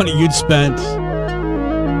all the money you'd spent.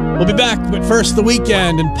 We'll be back, but first, The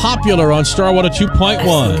Weeknd and Popular on Star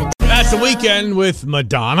 102.1. That's The Weeknd with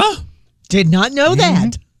Madonna. Did not know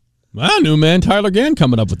that. Well, new man Tyler Gann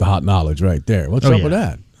coming up with the hot knowledge right there. What's up with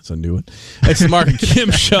that? That's a new one. It's the Marc and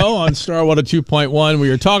Kim Show on Star 102.1.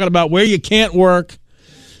 We are talking about where you can't work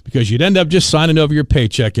because you'd end up just signing over your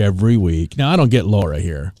paycheck every week. Now, I don't get Laura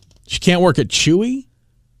here. She can't work at Chewy?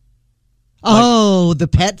 Oh, the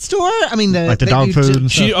pet store? I mean, the dog food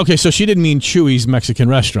and stuff. Okay, so she didn't mean Chewy's Mexican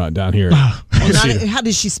restaurant down here. How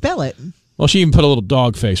does she spell it? Well, she even put a little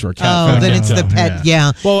dog face or a cat face. Oh, then it's the pet,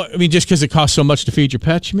 yeah. Well, I mean, just because it costs so much to feed your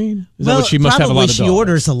pet, you mean? Is that what she must have a lot of dogs? She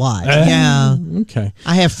orders a lot, yeah. Okay.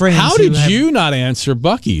 I have friends How did you not answer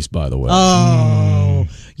Buc-ee's, by the way? Oh,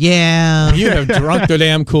 yeah. You have drunk the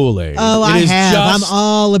damn Kool-Aid. Oh, I have. I'm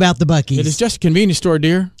all about the Buc-ee's. It is just a convenience store,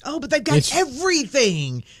 dear. Oh, but they've got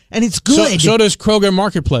everything, and it's good. So does Kroger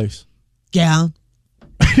Marketplace. Yeah.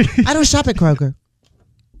 I don't shop at Kroger.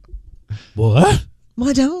 What? Well,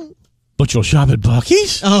 I don't. But you'll shop at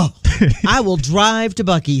Buc-ee's? Oh, I will drive to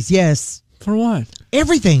Buc-ee's, yes. For what?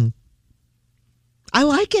 Everything. I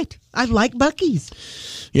like it. I like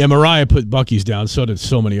Buc-ee's. Yeah, Mariah put Buc-ee's down. So did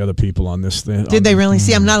so many other people on this thing. Did they really?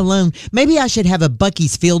 See, I'm not alone. Maybe I should have a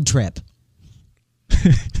Buc-ee's field trip.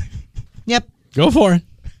 Yep. Go for it.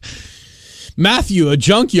 Matthew, a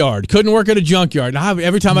junkyard. Couldn't work at a junkyard. Now,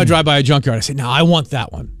 every time I drive by a junkyard, I say, no, I want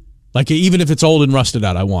that one. Like, even if it's old and rusted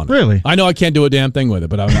out, I want it. Really? I know I can't do a damn thing with it,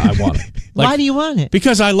 but I want it. Like, why do you want it?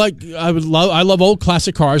 Because I love old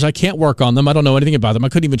classic cars. I can't work on them. I don't know anything about them. I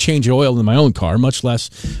couldn't even change the oil in my own car, much less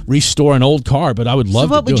restore an old car, but I would love to do it.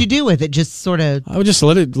 So what would you do with it? Just sort of... I would just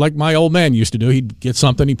let it, like my old man used to do. He'd get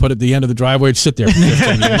something, he'd put it at the end of the driveway, it'd sit there for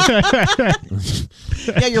 15 years.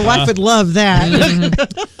 Yeah, your wife would love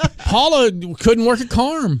that. Paula couldn't work at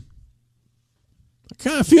Carm. I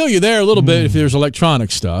kind of feel you there a little bit if there's electronic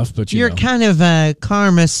stuff, but you're kind of a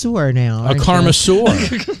karmasaur now. A karmasaur.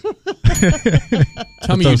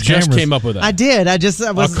 Tell me you just came up with that. I did. I was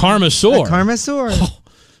a karmasaur. A karmasaur. Oh,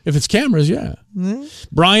 if it's cameras, yeah. Mm-hmm.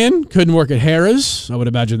 Brian couldn't work at Harrah's. I would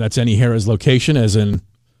imagine that's any Harrah's location, as in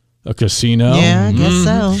a casino. Yeah, I guess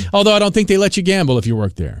so. Although I don't think they let you gamble if you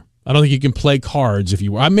work there. I don't think you can play cards if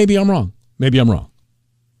you work. Maybe I'm wrong.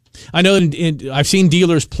 I know I've seen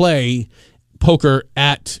dealers play poker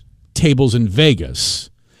at tables in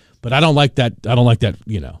Vegas, but I don't like that. I don't like that.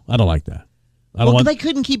 They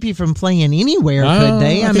couldn't keep you from playing anywhere, could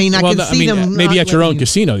they? I could see them. Maybe at your own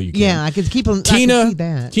casino, you can. Yeah, I could keep them.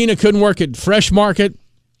 Tina couldn't work at Fresh Market.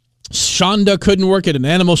 Shonda couldn't work at an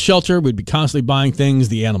animal shelter. We'd be constantly buying things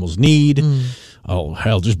the animals need. Oh,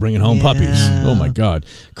 hell, just bringing home puppies. Oh, my God.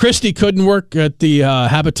 Christy couldn't work at the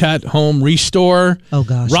Habitat Home Restore. Oh,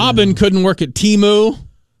 gosh. Robin couldn't work at Temu.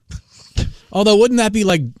 Although, wouldn't that be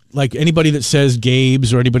like anybody that says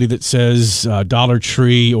Gabe's or anybody that says Dollar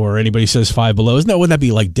Tree or anybody says Five Below? Wouldn't that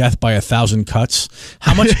be like death by 1,000 cuts?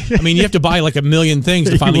 How much? I mean, you have to buy like 1 million things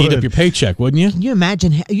to finally eat up your paycheck, wouldn't you? Can you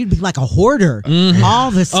imagine? You'd be like a hoarder. Mm-hmm.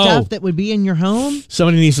 All the stuff that would be in your home.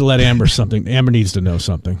 Somebody needs to let Amber something. Amber needs to know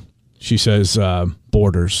something. She says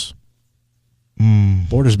Borders.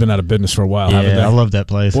 Borders been out of business for a while, haven't they? I love that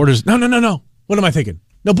place. Borders. No. What am I thinking?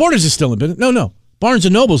 No, Borders is still in business. No. Barnes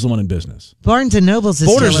 & Noble's the one in business. Barnes & Noble's is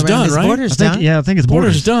Borders still is around. done, right? Borders done? Yeah, I think it's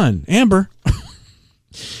Borders done. Amber.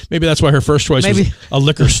 Maybe that's why her first choice was a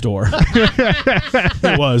liquor store.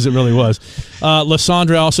 It really was.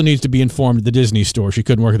 Lysandra also needs to be informed at the Disney store. She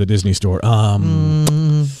couldn't work at the Disney store.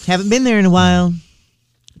 Haven't been there in a while.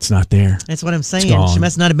 It's not there. That's what I'm saying. She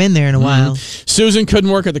must not have been there in a while. Susan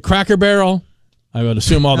couldn't work at the Cracker Barrel. I would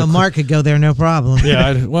assume all the... Mark could go there, no problem. Yeah,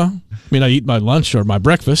 I eat my lunch or my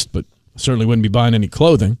breakfast, but certainly wouldn't be buying any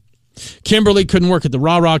clothing. Kimberly couldn't work at the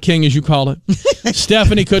Rah Rah King, as you call it.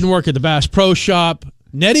 Stephanie couldn't work at the Bass Pro Shop.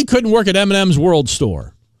 Nettie couldn't work at M&M's World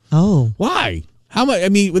Store. Oh. Why? How much? I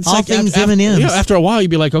mean, it's all like things M&M's. Yeah, after a while,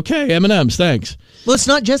 you'd be like, okay, M&M's, thanks. Well, it's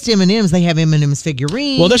not just M&M's. They have M&M's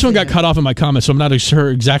figurines. Well, this one got cut off in my comments, so I'm not sure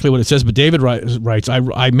exactly what it says. But David writes,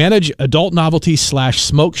 I manage adult novelty /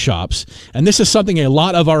 smoke shops, and this is something a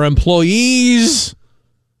lot of our employees,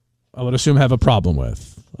 I would assume, have a problem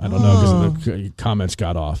with. I don't know because the comments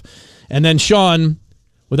got off. And then Sean,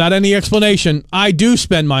 without any explanation, I do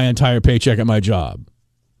spend my entire paycheck at my job.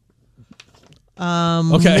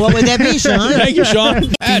 Okay. What would that be, Sean? Thank you, Sean.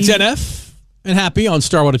 That's NF and Happy on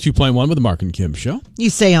Star 102.1 with the Marc and Kim Show. You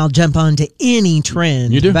say I'll jump onto any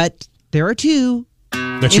trend. You do. But there are two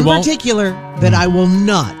that you won't? particular that I will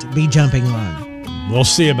not be jumping on. We'll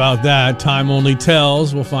see about that. Time only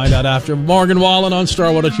tells. We'll find out after. Morgan Wallen on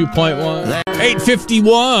Star 102.1.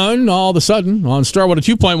 8:51 all of a sudden on Star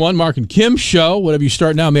 102.1, Marc and Kim Show. Whatever you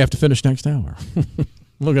start now may have to finish next hour.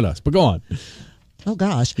 Look at us. But go on. Oh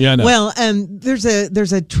gosh. Yeah, I know. Well, there's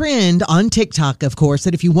a trend on TikTok, of course,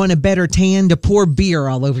 that if you want a better tan, to pour beer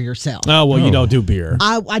all over yourself. Oh well, you don't do beer.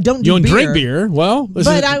 I don't do you don't beer. drink beer. Well,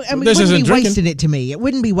 I mean, it wouldn't be wasting it to me. It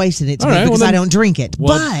wouldn't be wasting it to me because I don't drink it.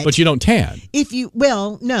 Well, but you don't tan.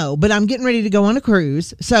 No, but I'm getting ready to go on a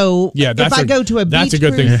cruise. So yeah, if I go to a beach that's a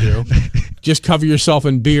good cruise, thing to do. Just cover yourself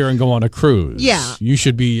in beer and go on a cruise. Yeah, you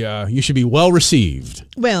should be well received.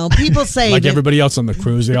 Well, people say like everybody else on the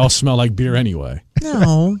cruise, they all smell like beer anyway.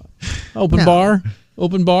 No. Open bar?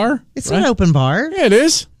 Open bar? It's not open bar. Yeah, it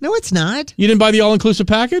is. No, it's not. You didn't buy the all-inclusive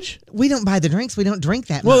package? We don't buy the drinks. We don't drink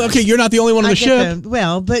that much. Well, okay, you're not the only one on the ship.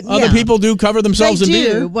 But other people do cover themselves in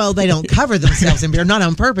beer. Well, they don't cover themselves in beer, not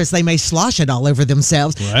on purpose. They may slosh it all over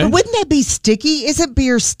themselves. Right. But wouldn't that be sticky? Isn't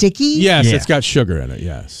beer sticky? Yes, it's got sugar in it,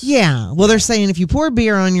 yes. Yeah. Well, they're saying if you pour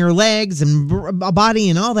beer on your legs and body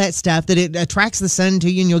and all that stuff, that it attracts the sun to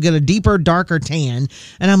you and you'll get a deeper, darker tan.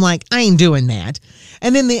 And I'm like, I ain't doing that.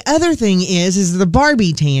 And then the other thing is the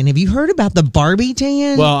Barbie tan. Have you heard about the Barbie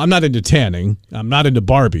tan? Well, I'm not into tanning. I'm not into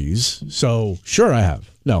Barbies. So, sure, I have.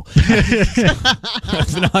 No.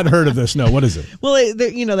 I've not heard of this. No, what is it? Well,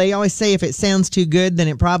 they always say if it sounds too good, then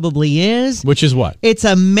it probably is. Which is what? It's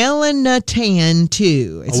a Melanatan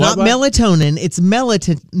 2. It's not melatonin. It's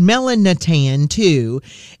Melanatan 2.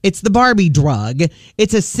 It's the Barbie drug.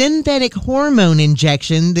 It's a synthetic hormone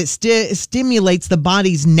injection that stimulates the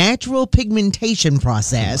body's natural pigmentation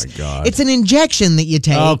process. Oh, my God. It's an injection that you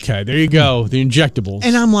take. Okay, there you go. The injectables.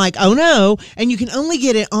 And I'm like, oh, no. And you can only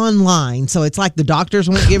get it online. So it's like the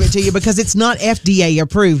doctors won't give it to you because it's not FDA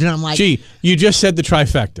approved. And I'm like, gee, you just said the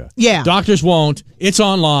trifecta. Yeah. Doctors won't. It's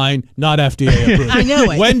online, not FDA approved. I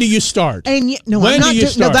know it. When do you start? And when do you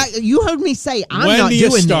start? You heard me say I'm when not do you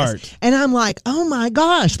doing start? This. And I'm like, oh my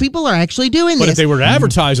gosh, people are actually doing but this. But if they were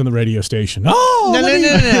advertised on the radio station, no. And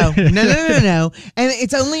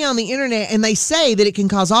it's only on the internet, and they say that it can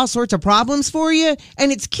cause all sorts of problems for you,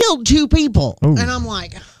 and it's killed 2 people. Ooh. And I'm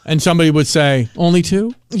like... And somebody would say, only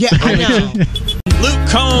 2? Yeah, I know. Luke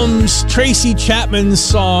Combs, Tracy Chapman's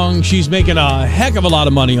song. She's making a heck of a lot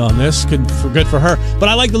of money on this. Good for her. But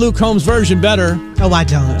I like the Luke Combs version better. Oh, I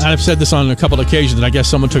don't. And I've said this on a couple of occasions, and I guess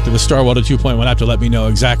someone took to the Star 102.1 app to let me know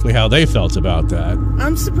exactly how they felt about that.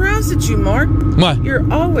 I'm surprised at you, Mark. What?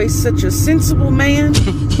 You're always such a sensible man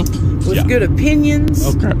with good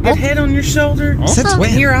opinions, good head on your shoulder. Since when?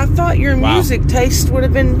 Here, I thought your music taste would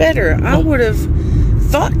have been better. I would have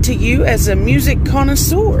thought to you as a music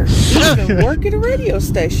connoisseur. You even work at a radio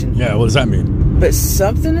station. Yeah, what does that mean? But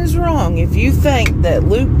something is wrong if you think that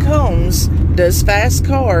Luke Combs does Fast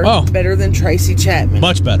Car better than Tracy Chapman.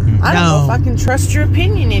 Much better. I don't know if I can trust your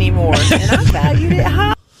opinion anymore, and I valued it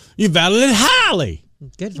high. You valued it highly.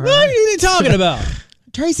 Good for What her. are you talking about?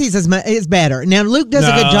 Tracy's is better. Now, Luke does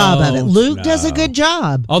a good job of it. Luke does a good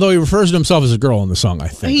job. Although he refers to himself as a girl in the song, I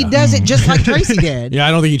think. He does it just like Tracy did. Yeah,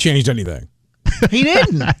 I don't think he changed anything. He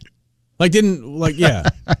didn't. Yeah.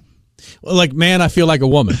 Like, man, I feel like a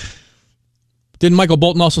woman. Didn't Michael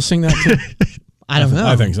Bolton also sing that too? I don't know.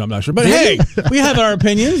 I think so. I'm not sure. But hey, we have our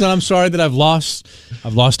opinions, and I'm sorry that I've lost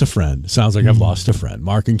a friend. Sounds like I've lost a friend.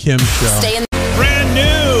 Marc and Kim Show. Brand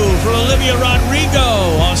new from Olivia Rodrigo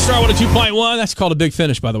on Star 102.1. That's called A Big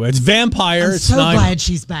Finish, by the way. It's Vampire. I'm so glad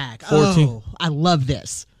she's back. 14. Oh, I love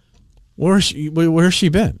this. Where's she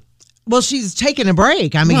been? Well, she's taking a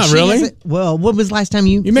break. I mean, not really. Well, what was the last time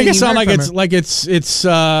you? You make it sound like it's.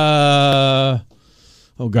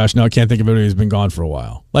 Oh gosh, no, I can't think of anybody who's been gone for a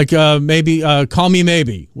while. Like maybe Call Me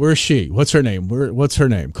Maybe. Where's she? What's her name? What's her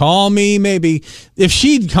name? Call Me Maybe. If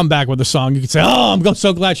she'd come back with a song, you could say, "Oh, I'm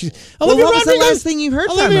so glad she's." What was the last thing you heard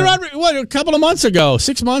from her? What? A couple of months ago,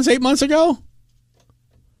 6 months, 8 months ago.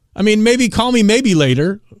 I mean, maybe Call Me Maybe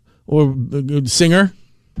Later or singer.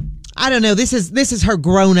 I don't know. This is her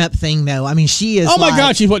grown up thing, though. I mean, she is. Oh my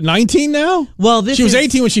God, she's what, 19 now? Well, she was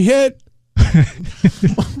 18 when she hit.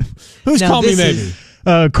 Who's Call Me Maybe?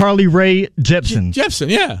 Carly Rae Jepsen. Jepsen,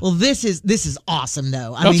 yeah. Well, this is awesome,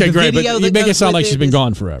 though. I mean, okay, the great, but video you make it sound like she's been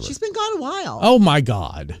gone forever. She's been gone a while. Oh my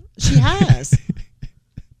God. She has.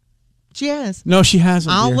 She has. No, she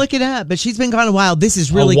hasn't. I'll look it up, but she's been gone a while. This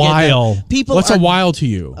is really a while. Good. People What's a while to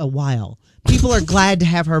you? A while. People are glad to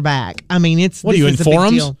have her back. I mean, it's what are you in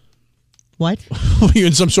forums? What? Are you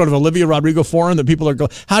in some sort of Olivia Rodrigo forum that people are?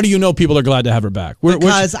 How do you know people are glad to have her back?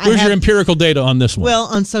 Where's your empirical data on this one? Well,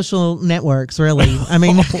 on social networks, really. I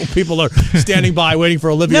mean, people are standing by waiting for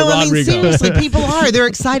Olivia Rodrigo. I mean, seriously, people are. They're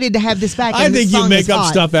excited to have this back. I think you make up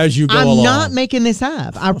stuff as you go along. I'm not making this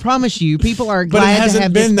up. I promise you, people are glad to have this back.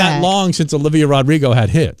 But it hasn't been that long since Olivia Rodrigo had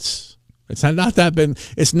hits. It's not that been.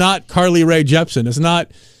 It's not Carly Rae Jepsen. It's not.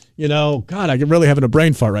 God, I'm really having a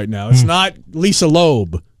brain fart right now. It's not Lisa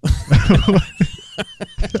Loeb.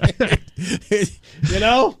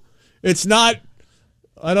 It's not.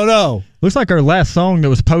 I don't know. Looks like our last song that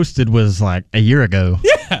was posted was like a year ago.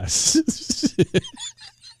 Yes.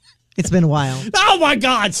 It's been a while. Oh my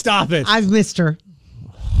God! Stop it. I've missed her.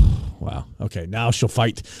 Wow. Okay. Now she'll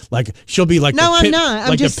fight she'll be like I'm not.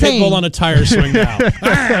 I'm just the pit saying. bull on a tire swing now.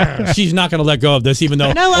 She's not going to let go of this, even though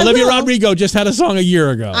Olivia Rodrigo just had a song a year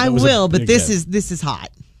ago. I will, but this is hot.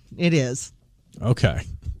 It is. Okay.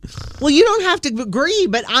 Well, you don't have to agree,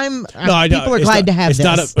 but people are it's glad to have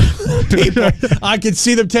this. People, I can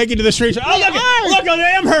see them taking to the streets. Oh, look on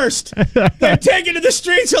Amherst. They're taking to the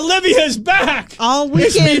streets. Olivia's back. All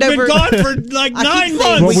weekend. She's been gone for like 9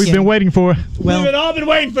 months. What we've been waiting for. We've all been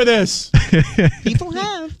waiting for this. People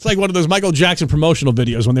have. It's like one of those Michael Jackson promotional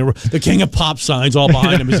videos when they were the king of pop signs all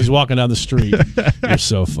behind him as he's walking down the street. You're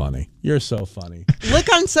so funny. You're so funny.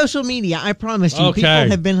 Look on social media. I promise you, people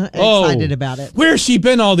have been excited about it. Where's she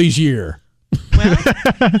been all these years? Well,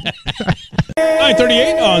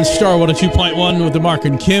 9:38 on Star 102.1 with the Marc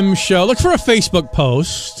and Kim Show. Look for a Facebook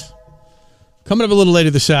post coming up a little later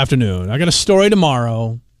this afternoon. I got a story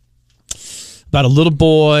tomorrow about a little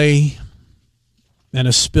boy and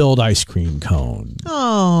a spilled ice cream cone.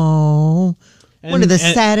 Oh, one of the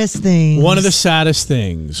saddest things. One of the saddest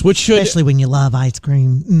things, especially when you love ice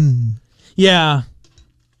cream. Yeah.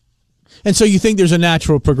 And so you think there's a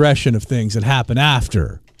natural progression of things that happen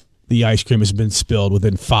after the ice cream has been spilled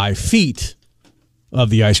within 5 feet of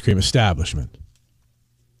the ice cream establishment.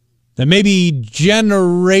 That maybe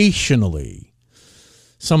generationally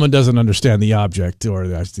someone doesn't understand the object, or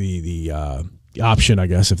that's the option, I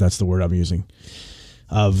guess, if that's the word I'm using,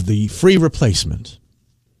 of the free replacement.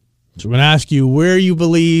 So we're going to ask you where you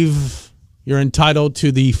believe you're entitled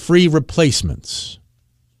to the free replacements.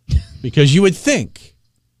 Because you would think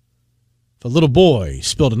if a little boy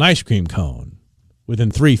spilled an ice cream cone within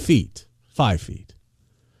 3 feet, 5 feet.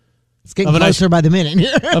 It's getting closer by the minute.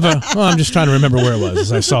 I'm just trying to remember where it was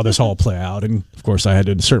as I saw this all play out. And, of course, I had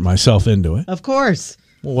to insert myself into it. Of course.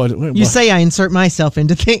 What? You say I insert myself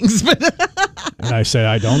into things, but... And I say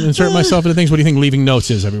I don't insert myself into things. What do you think leaving notes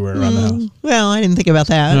is everywhere around the house? Well, I didn't think about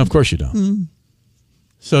that. No, of course you don't.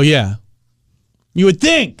 So, yeah. You would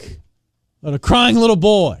think that a crying little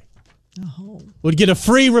boy would get a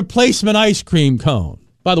free replacement ice cream cone.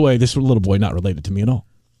 By the way, this little boy not related to me at all.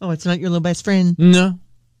 Oh, it's not your little best friend? No.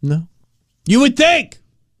 You would think.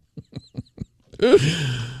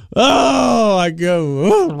 I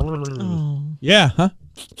go. Yeah, huh?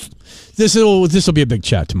 This will be a big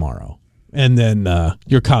chat tomorrow. And then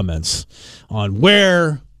your comments on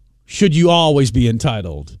where should you always be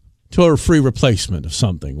entitled to a free replacement of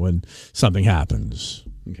something when something happens.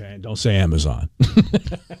 Okay, don't say Amazon.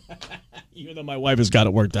 Even though my wife has got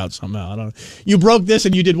it worked out somehow. I don't know. You broke this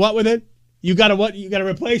and you did what with it? You got what? You got a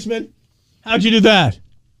replacement? How'd you do that?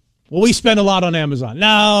 Well, we spend a lot on Amazon.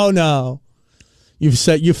 No. You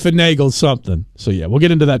finagled something. So, yeah, we'll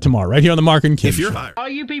get into that tomorrow, right here on the Marc and Kim Show. All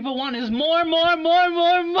you people want is more.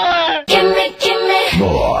 Gimme.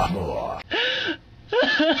 More.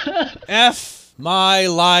 F my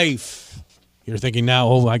life. You're thinking now,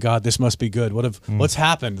 oh, my God, this must be good. What's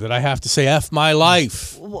happened that I have to say F my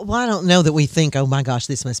life? Well, I don't know that we think, oh, my gosh,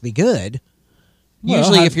 this must be good.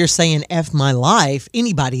 Usually, if you're saying F my life,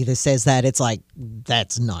 anybody that says that, it's like,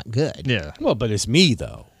 that's not good. Yeah. Well, but it's me,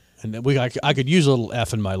 though. And I could use a little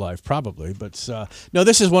F in my life, probably. But no,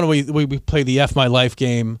 this is one we play the F my life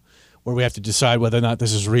game where we have to decide whether or not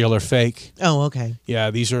this is real or fake. Oh, okay.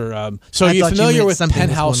 Yeah, these are... so are you familiar with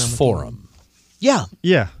Penthouse Forum? Yeah.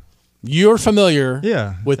 Yeah. You're familiar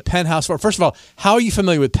with Penthouse Forum. First of all, how are you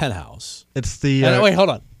familiar with Penthouse? It's the... wait, hold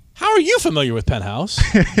on. How are you familiar with Penthouse?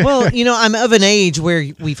 Well, I'm of an age where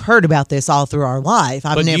we've heard about this all through our life.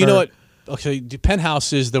 I've But never. you know what? Okay,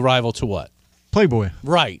 Penthouse is the rival to what? Playboy.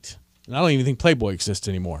 Right. And I don't even think Playboy exists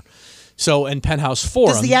anymore. So in Penthouse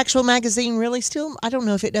Forum. Does the actual magazine really still? I don't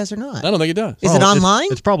know if it does or not. I don't think it does. Is it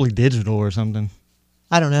online? It's probably digital or something.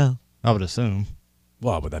 I don't know. I would assume.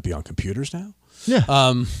 Well, would that be on computers now?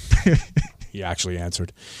 Yeah. You actually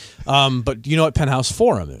answered. But you know what Penthouse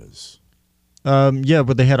Forum is? Yeah,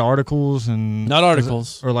 but they had articles and Not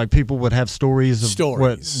articles. or like people would have stories of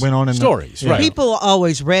what went on in stories. the, Right. People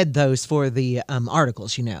always read those for the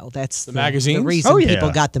articles. That's the magazines? The reason Oh, yeah.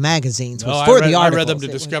 people got the magazines was No, for I read, the I articles. read them to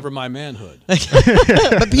It discover my manhood. But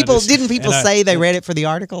didn't people and I- say they read it for the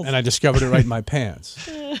articles? And I discovered it right in my pants.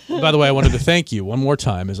 By the way, I wanted to thank you one more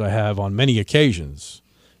time, as I have on many occasions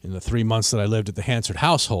in the 3 months that I lived at the Hansard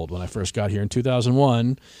household when I first got here in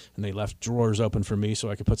 2001, and they left drawers open for me so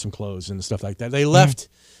I could put some clothes in and stuff like that. They left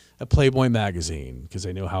a Playboy magazine because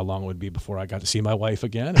they knew how long it would be before I got to see my wife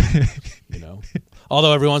again. And,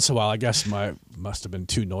 although every once in a while, I guess must have been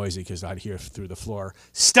too noisy because I'd hear through the floor,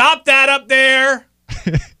 "Stop that up there!"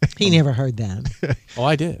 He never heard that. Oh,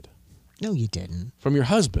 I did. No, you didn't. From your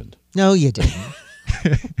husband. No, you didn't.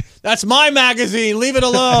 That's my magazine. Leave it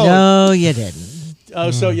alone. No, you didn't.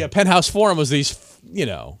 So yeah, Penthouse Forum was these,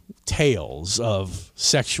 tales of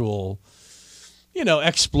sexual,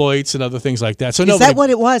 exploits and other things like that. So Is that what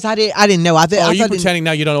it was? I didn't know. I Are you thought pretending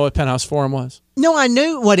now you don't know what Penthouse Forum was? No, I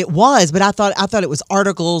knew what it was, but I thought it was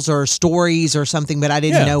articles or stories or something, but I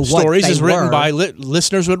didn't know what stories they is written were. by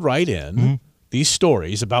listeners would write in these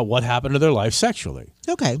stories about what happened to their life sexually.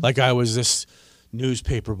 Okay. Like I was this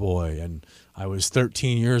newspaper boy and I was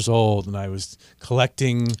 13 years old and I was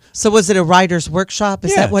collecting. So was it a writer's workshop?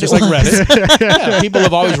 Is that what just it was? like Reddit. Yeah, people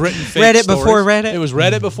have always written fake Reddit stories. before Reddit? It was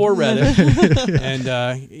Reddit before Reddit. And,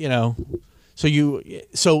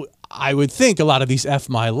 so I would think a lot of these F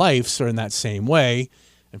My Lifes are in that same way.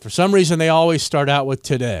 And for some reason, they always start out with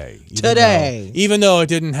today. Even though it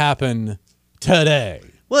didn't happen today.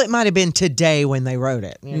 Well, it might have been today when they wrote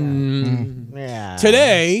it. Yeah.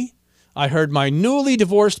 Today, I heard my newly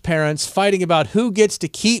divorced parents fighting about who gets to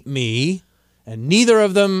keep me, and neither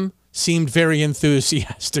of them seemed very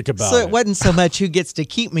enthusiastic about it. So it wasn't so much who gets to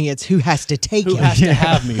keep me, it's who has to take Who it. has to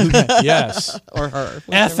have me? Yes. Or her.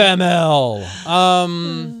 FML.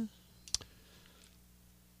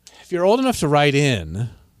 If you're old enough to write in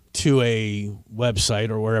to a website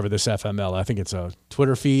or wherever this FML, I think it's a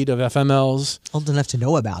Twitter feed of FMLs. Old enough to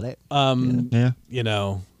know about it. I don't know.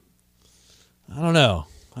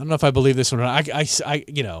 I don't know if I believe this one or not.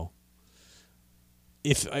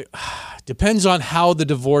 Depends on how the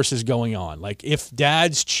divorce is going on. Like if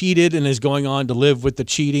dad's cheated and is going on to live with the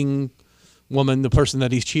cheating woman, the person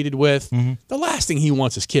that he's cheated with, the last thing he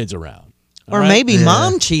wants is kids around. Or maybe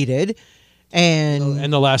mom cheated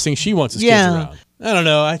and the last thing she wants is kids around. I don't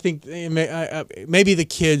know. I think maybe the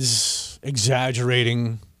kid's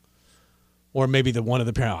exaggerating, or maybe one of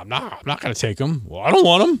the parents. I'm not going to take them. Well, I don't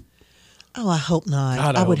want them. Oh, I hope not.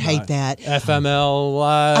 God, I would hope hate not. that. FML.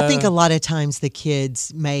 I think a lot of times the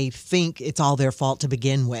kids may think it's all their fault to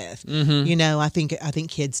begin with. I think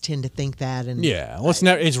kids tend to think that. And well,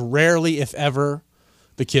 it's rarely, if ever,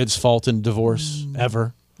 the kid's fault in divorce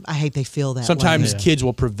ever. I hate they feel that Sometimes way. kids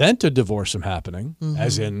will prevent a divorce from happening,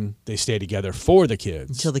 as in they stay together for the kids.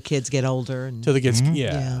 Until the kids get older. Until the kids,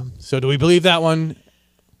 So do we believe that one?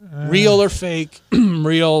 Real or fake?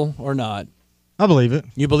 Real or not? I believe it.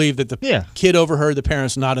 You believe that the kid overheard the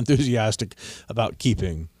parents not enthusiastic about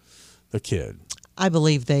keeping the kid? I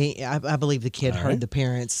believe I believe the kid heard the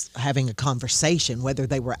parents having a conversation, whether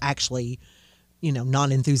they were actually,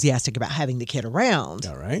 not enthusiastic about having the kid around.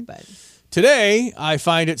 All right. But today, I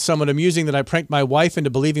find it somewhat amusing that I pranked my wife into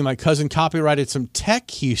believing my cousin copyrighted some tech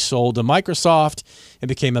he sold to Microsoft and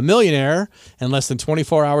became a millionaire. And less than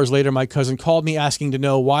 24 hours later, my cousin called me asking to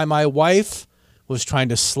know why my wife was trying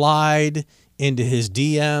to slide into his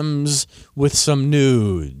DMs with some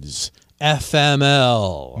nudes.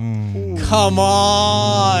 FML. Come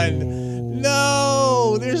on.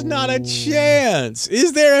 No, there's not a chance.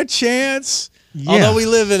 Is there a chance? Yeah. Although we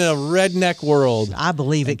live in a redneck world. I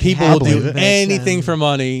believe it. People will do anything for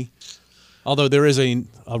money. Although there is a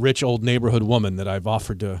rich old neighborhood woman that I've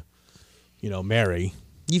offered to, marry.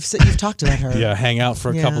 You've talked about her. Yeah, hang out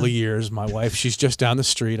for a couple of years. My wife, she's just down the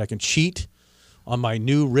street. I can cheat on my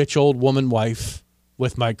new rich old woman wife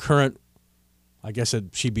with my current, I guess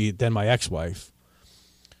she'd be then my ex-wife,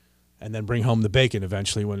 and then bring home the bacon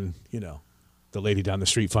eventually when, the lady down the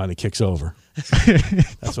street finally kicks over.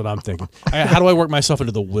 That's what I'm thinking. How do I work myself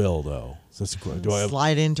into the will, though?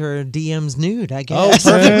 Slide into her DM's nude, I Oh, guess.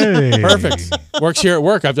 perfect. Perfect. Works here at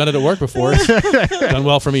work. I've done it at work before. It's done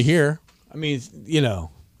well for me here. I mean,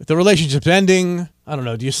 if the relationship's ending, I don't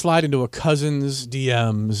know, do you slide into a cousin's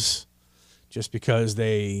DMs just because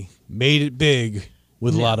they made it big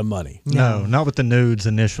with a lot of money? No, not with the nudes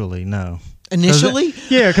initially, no. Initially?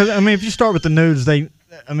 Because, if you start with the nudes,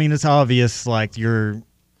 it's obvious, like, you're...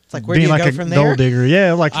 It's like, where do you go from there? Gold digger.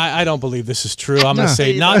 Yeah, like... I don't believe this is true. I'm going to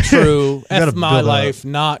say not true. F my life,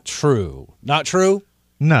 not true. Not true?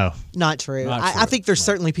 No. Not true. Not true. I think there's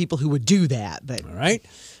certainly people who would do that. But all right.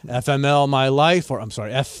 FML my life,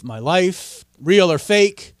 F my life, real or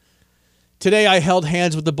fake. Today I held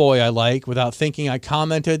hands with the boy I like. Without thinking, I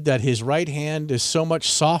commented that his right hand is so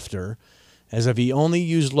much softer, as if he only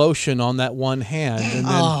used lotion on that one hand.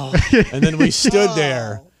 And then we stood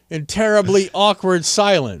there in terribly awkward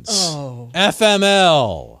silence.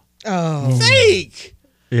 FML. Fake.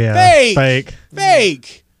 Yeah.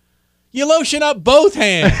 Fake. You lotion up both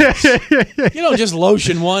hands. You don't just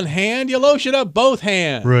lotion one hand. You lotion up both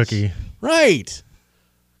hands. Rookie. Right.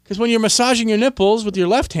 Because when you're massaging your nipples with your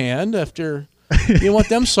left hand, you want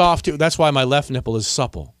them soft too. That's why my left nipple is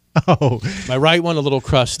supple. Oh. My right one a little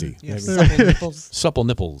crusty. supple nipples. Supple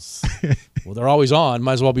nipples. Well, they're always on.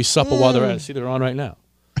 Might as well be supple while they're at. See, they're on right now.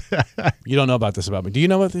 You don't know about this about me. Do you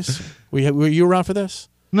know about this? Were you around for this?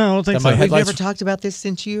 No, I don't think so. We've never talked about this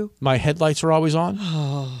since you? My headlights are always on?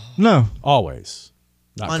 No. Always.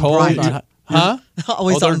 Not on cold. bright. Huh?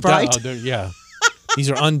 Always on bright? Yeah. These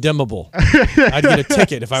are undimmable. I'd get a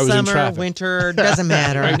ticket if I was in Summer, traffic. winter, doesn't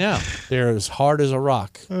matter. Right now. They're as hard as a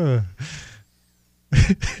rock. Hello?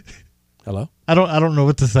 I don't know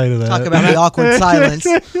what to say to that. Talk about the awkward silence.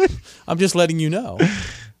 I'm just letting you know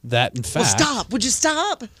that, in fact... Well, stop. Would you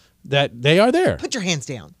stop? That they are there. Put your hands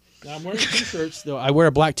down. Now, I'm wearing T-shirts, though. I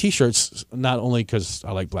wear black T-shirts, not only because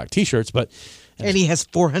I like black T-shirts, but... And he has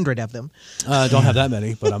 400 of them. Don't have that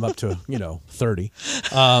many, but I'm up to, 30.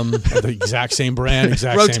 The exact same brand,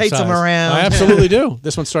 exact same size. Rotates them around. I absolutely do.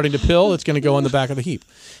 This one's starting to pill. It's going to go in the back of the heap.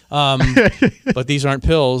 But these aren't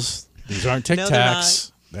pills. These aren't Tic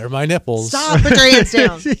Tacs. They're my nipples. Stop. Put your hands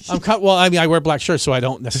down. I wear black shirts, so I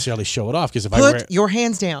don't necessarily show it off. Because if I wear your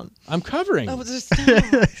hands down. I'm covering. Oh, just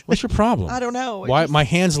stop. What's your problem? I don't know. Why? My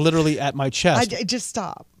hand's literally at my chest. Just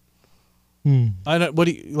stop. I don't. What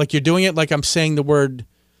do you like? You're doing it like I'm saying the word.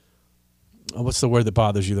 What's the word that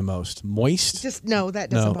bothers you the most? Moist? Just no. That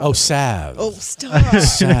doesn't. No. Salve. Oh, stop. Salve.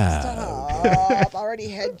 Stop. I already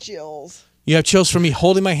had chills. You have chills from me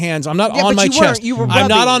holding my hands. I'm not on my chest. You were I'm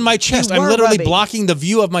not rubbing. on my chest. You I'm were literally rubbing. blocking the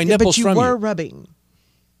view of my nipples from you. But you were rubbing.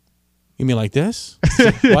 You mean like this?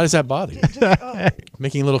 Why does that bother you?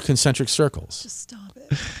 Making little concentric circles. Just stop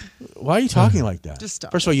it. Why are you talking like that? Just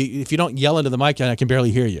stop. First of all, if you don't yell into the mic, I can barely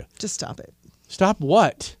hear you. Just stop it. Stop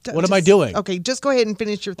what? What am I doing? Okay, just go ahead and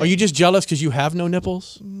finish your thing. Are you just jealous because you have no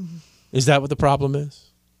nipples? Is that what the problem is?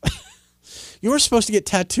 You were supposed to get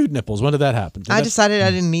tattooed nipples. When did that happen? I decided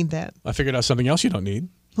I didn't need that. I figured out something else you don't need.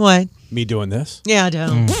 What? Me doing this. Yeah, I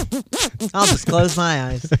don't. I'll just close my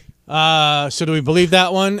eyes. So do we believe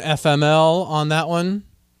that one? FML on that one?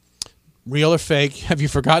 Real or fake? Have you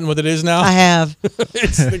forgotten what it is now? I have.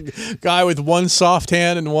 It's the guy with one soft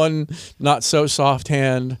hand and one not so soft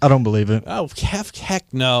hand. I don't believe it. Oh,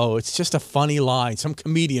 heck no. It's just a funny line. Some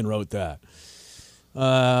comedian wrote that.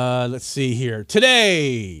 Let's see here.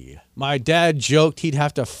 Today, my dad joked he'd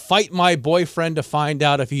have to fight my boyfriend to find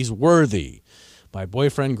out if he's worthy. My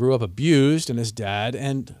boyfriend grew up abused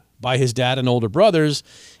by his dad and older brothers,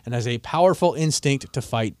 and has a powerful instinct to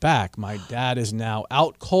fight back. My dad is now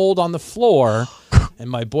out cold on the floor, and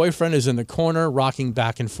my boyfriend is in the corner rocking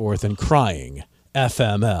back and forth and crying.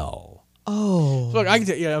 FML. Oh. Look, let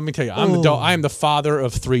me tell you, I am the father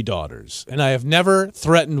of 3 daughters, and I have never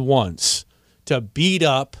threatened once to beat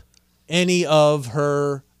up any of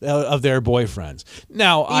their boyfriends.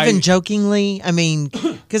 Now, even jokingly, I mean,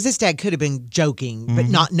 because this dad could have been joking, but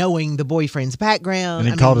not knowing the boyfriend's background.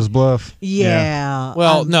 And he called his bluff. Yeah.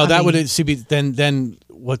 Well, no, that would be then.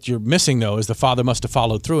 What you're missing, though, is the father must have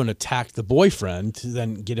followed through and attacked the boyfriend to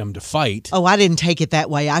then get him to fight. Oh, I didn't take it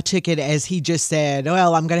that way. I took it as he just said,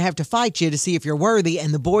 well, I'm going to have to fight you to see if you're worthy.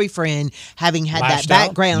 And the boyfriend, having had Lashed that out?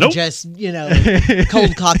 background, Nope. just,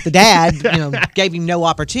 cold cocked the dad, gave him no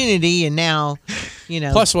opportunity. And now,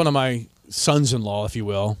 Plus, one of my sons-in-law, if you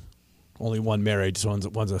will, only one married, so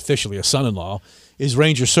one's officially a son-in-law, is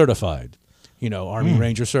Ranger certified. Army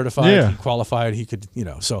Ranger certified. Yeah. He qualified. He could,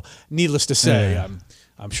 so needless to say,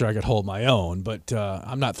 I'm sure I could hold my own, but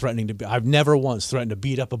I'm not threatening to. I've never once threatened to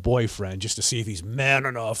beat up a boyfriend just to see if he's man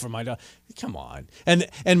enough for my. Come on,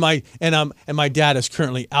 and my dad is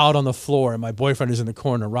currently out on the floor, and my boyfriend is in the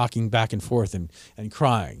corner rocking back and forth and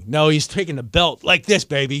crying. No, he's taking the belt like this,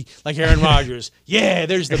 baby, like Aaron Rodgers. Yeah,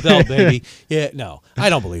 there's the belt, baby. Yeah, no,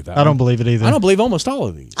 I don't believe that. I don't believe it either. I don't believe almost all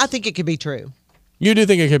of these. I think it could be true. You do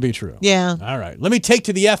think it could be true? Yeah. All right. Let me take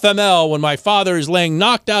to the FML when my father is laying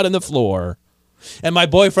knocked out on the floor. And my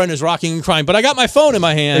boyfriend is rocking and crying, but I got my phone in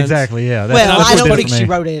my hand. Exactly, yeah. Well, I don't think she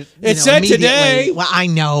wrote it. It said today. Well, I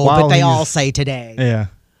know, but they all say today. Yeah.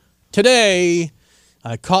 Today,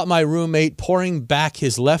 I caught my roommate pouring back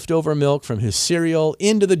his leftover milk from his cereal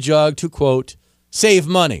into the jug to, quote, save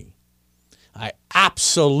money. I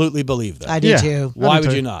absolutely believe that. I do too. Why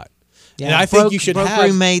would you not? Yeah, and I think you should have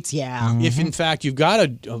roommates. Yeah. If in fact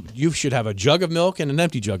you should have a jug of milk and an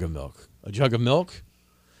empty jug of milk. A jug of milk.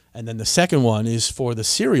 And then the second one is for the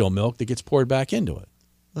cereal milk that gets poured back into it.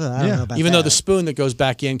 Well, I don't know about Even that. though the spoon that goes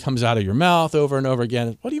back in comes out of your mouth over and over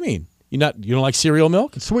again. What do you mean? You don't like cereal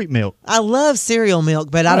milk? It's sweet milk. I love cereal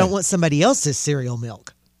milk, but I don't want somebody else's cereal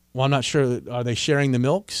milk. Well, I'm not sure. Are they sharing the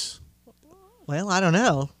milks? Well, I don't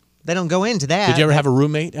know. They don't go into that. Did you ever have a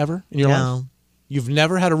roommate ever in your life? No. You've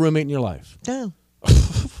never had a roommate in your life? No.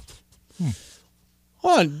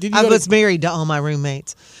 Hold on. Did you I was married to all my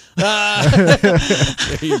roommates.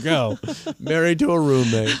 There you go. Married to a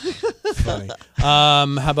roommate. Funny. How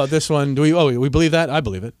about this one? Do we believe that? I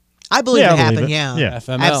believe it. I believe it happened, yeah.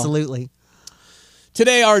 FML. Absolutely.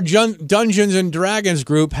 Today, our Dungeons and Dragons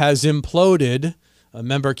group has imploded. A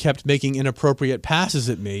member kept making inappropriate passes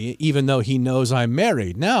at me, even though he knows I'm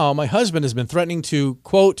married. Now, my husband has been threatening to,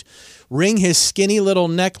 quote, wring his skinny little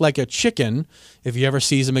neck like a chicken if he ever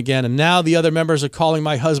sees him again. And now the other members are calling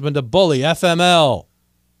my husband a bully. FML.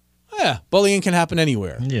 Yeah, bullying can happen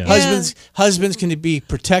anywhere. Yeah. Husbands can be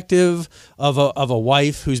protective of a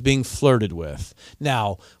wife who's being flirted with.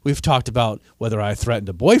 Now, we've talked about whether I threatened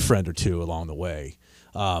a boyfriend or two along the way.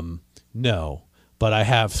 No, but I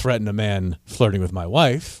have threatened a man flirting with my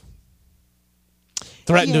wife.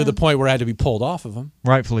 Threatened to the point where I had to be pulled off of him.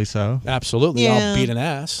 Rightfully so. Absolutely. Yeah. I'll beat an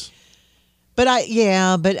ass. But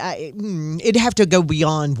it'd have to go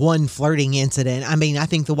beyond one flirting incident. I mean, I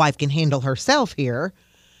think the wife can handle herself here.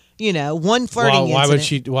 You know, one flirting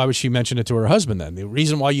incident. Why would she mention it to her husband then? The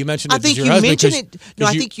reason why you mentioned it to your husband.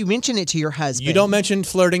 I think you mention it to your husband. You don't mention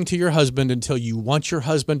flirting to your husband until you want your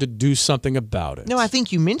husband to do something about it. No, I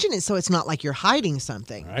think you mention it so it's not like you're hiding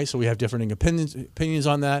something. All right, so we have different opinions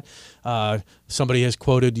on that. Somebody has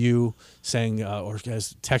quoted you saying, or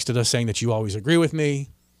has texted us saying that you always agree with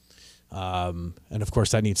me. And of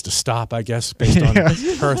course that needs to stop, I guess, based on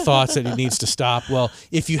her thoughts that it needs to stop. Well,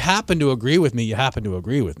 if you happen to agree with me, you happen to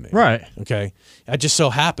agree with me. Right. Okay. It just so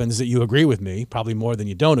happens that you agree with me, probably more than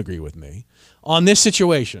you don't agree with me. On this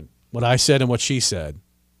situation, what I said and what she said,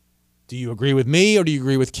 do you agree with me or do you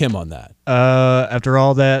agree with Kim on that? After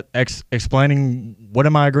all that explaining, what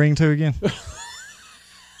am I agreeing to again?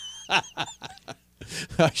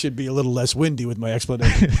 I should be a little less windy with my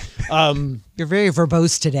explanation. You're very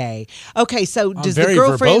verbose today. Okay, so does I'm very the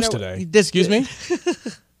girlfriend verbose today. Excuse me?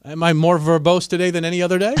 Am I more verbose today than any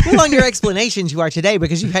other day? Well, on your explanations, you are today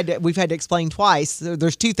because we've had to explain twice.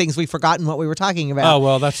 There's two things we've forgotten what we were talking about. Oh,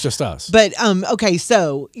 well, that's just us. But, okay,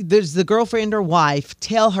 so does the girlfriend or wife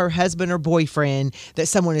tell her husband or boyfriend that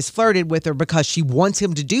someone has flirted with her because she wants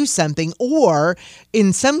him to do something? Or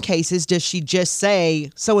in some cases, does she just say,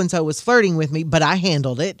 so-and-so was flirting with me, but I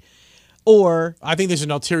handled it? Or I think there's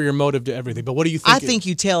an ulterior motive to everything. But what do you think? I think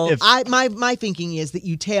you tell. My thinking is that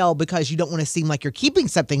you tell because you don't want to seem like you're keeping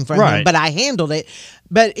something from him. But I handled it.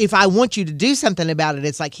 But if I want you to do something about it,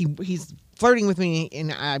 it's like he's flirting with me,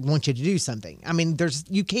 and I want you to do something. I mean,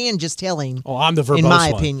 you can just tell him. Oh, I'm the verbose in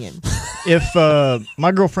my one. opinion. If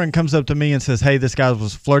my girlfriend comes up to me and says, "Hey, this guy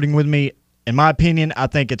was flirting with me," in my opinion, I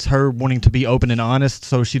think it's her wanting to be open and honest,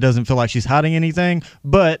 so she doesn't feel like she's hiding anything.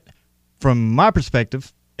 But from my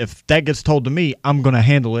perspective, if that gets told to me, I'm going to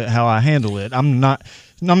handle it how I handle it. I'm not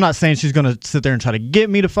saying she's going to sit there and try to get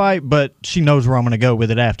me to fight, but she knows where I'm going to go with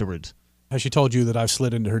it afterwards. Has she told you that I've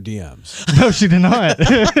slid into her DMs? No, she did not.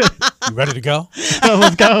 You ready to go? Oh,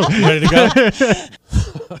 let's go. You ready to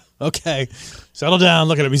go? Okay. Settle down.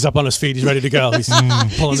 Look at him. He's up on his feet. He's ready to go. He's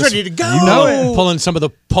ready to go. You know it. Pulling some of the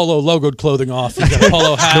Polo logoed clothing off. He's got a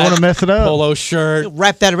polo hat. Don't want to mess it up. Polo shirt.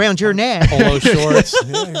 Wrap that around your neck. Polo shorts.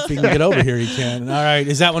 Yeah, if he can get over here, he can. All right.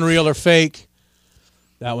 Is that one real or fake?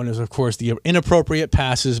 That one is, of course, the inappropriate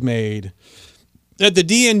passes made at the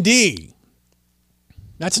D&D.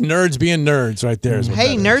 That's nerds being nerds right there. Is what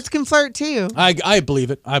Hey, that nerds is. can flirt too. I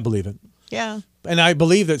believe it. I believe it. Yeah. And I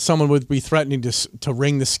believe that someone would be threatening to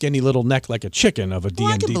wring the skinny little neck like a chicken of a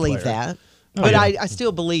DMD I can believe player. that. But I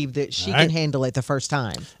still believe that she can handle it the first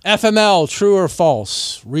time. FML, true or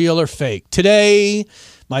false, real or fake? Today,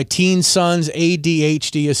 my teen son's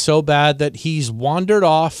ADHD is so bad that he's wandered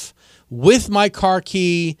off with my car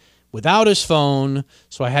key without his phone,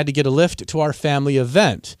 so I had to get a lift to our family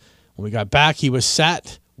event. When we got back, he was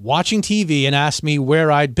sat watching TV and asked me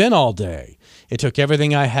where I'd been all day. It took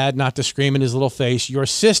everything I had not to scream in his little face, "Your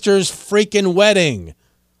sister's freaking wedding."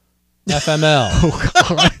 FML.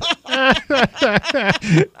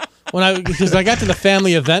 Because I got to the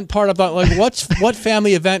family event part, I thought, like, what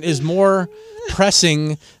family event is more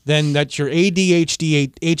pressing than that your ADHD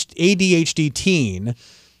teen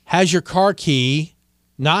has your car key,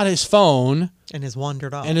 not his phone, and has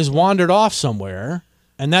wandered off somewhere.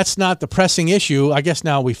 And that's not the pressing issue. I guess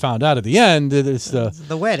now we found out at the end that it's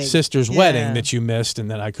the wedding. Sister's wedding that you missed and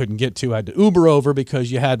that I couldn't get to. I had to Uber over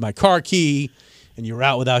because you had my car key and you were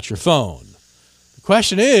out without your phone. The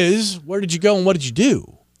question is, where did you go and what did you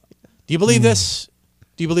do? Do you believe this?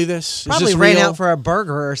 Do you believe this? Probably is this ran real? out for a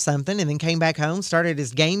burger or something and then came back home, started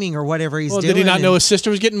his gaming or whatever he's doing. Did he not know his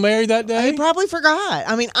sister was getting married that day? He probably forgot.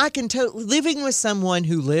 I mean, I can living with someone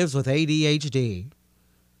who lives with ADHD.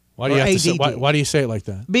 Why do you have to say, why do you say it like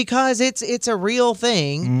that? Because it's a real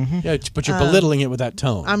thing. Mm-hmm. Yeah, but you're belittling it with that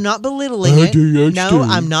tone. I'm not belittling it. No,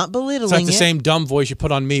 I'm not belittling it. It's like the same dumb voice you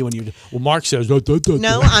put on me when you. Well, Mark says.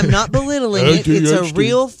 No, I'm not belittling it. It's a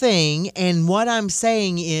real thing, and what I'm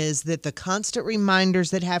saying is that the constant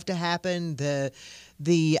reminders that have to happen,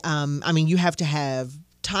 I mean, you have to have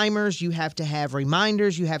timers, you have to have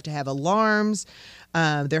reminders, you have to have alarms.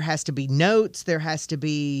 There has to be notes. There has to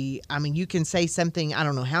be, I mean, you can say something, I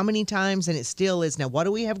don't know how many times, and it still is. Now, what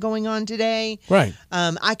do we have going on today? Right.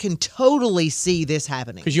 I can totally see this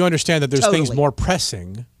happening. Because you understand that there's things more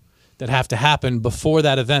pressing that have to happen before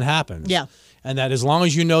that event happens. Yeah. And that as long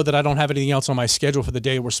as you know that I don't have anything else on my schedule for the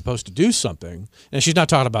day we're supposed to do something, and she's not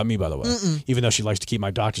talking about me, by the way, even though she likes to keep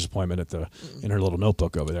my doctor's appointment in her little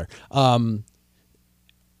notebook over there.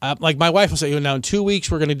 Like my wife will say, now in 2 weeks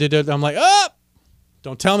we're going to do it. I'm like,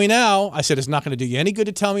 don't tell me now. I said, it's not going to do you any good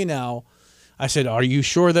to tell me now. I said, are you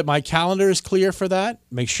sure that my calendar is clear for that?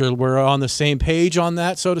 Make sure we're on the same page on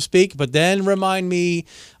that, so to speak. But then remind me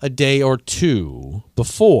a day or two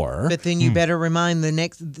before. But then you better remind the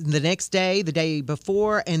next day, the day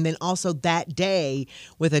before, and then also that day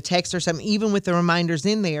with a text or something, even with the reminders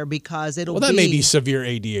in there, because it'll Well, that may be severe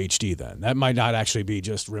ADHD then. That might not actually be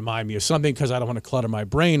just remind me of something because I don't want to clutter my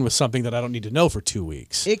brain with something that I don't need to know for 2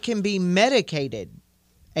 weeks. It can be medicated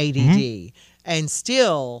ADD, and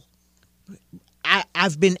still,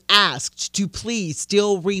 I've been asked to please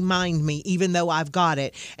still remind me, even though I've got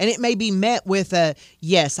it, and it may be met with a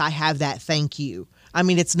yes, I have that, thank you. I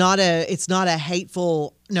mean, it's not a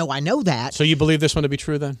hateful. No, I know that. So you believe this one to be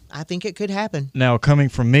true then? I think it could happen. Now, coming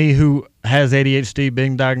from me, who has ADHD,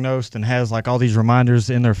 being diagnosed, and has like all these reminders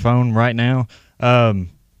in their phone right now,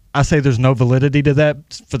 I say there's no validity to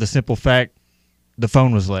that for the simple fact the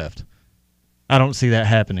phone was left. I don't see that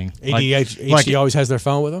happening. ADHD always has their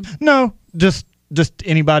phone with them? No, just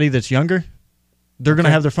anybody that's younger. They're going to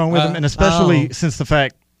have their phone with them, and especially since the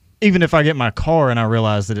fact, even if I get my car and I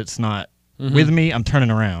realize that it's not with me, I'm turning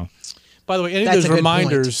around. By the way, any of those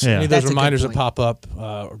reminders that pop up,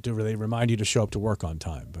 or do they remind you to show up to work on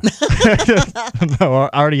time? No,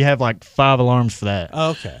 I already have like 5 alarms for that.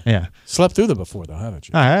 Oh, okay. Yeah. Slept through them before, though, haven't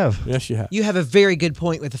you? I have. Yes, you have. You have a very good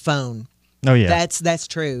point with the phone. Oh, yeah. That's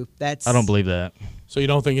true. I don't believe that. So you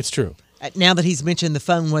don't think it's true? Now that he's mentioned the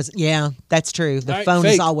phone that's true. The phone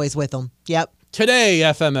is always with him. Yep. Today,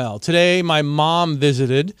 FML. Today, my mom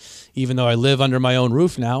visited, even though I live under my own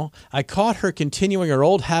roof now. I caught her continuing her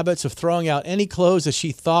old habits of throwing out any clothes that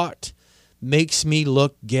she thought makes me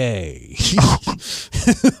look gay.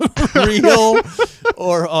 Real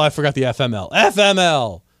or, I forgot the FML.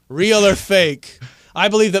 FML. Real or fake? I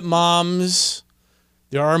believe that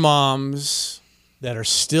there are moms that are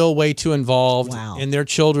still way too involved in their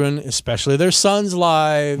children, especially their sons'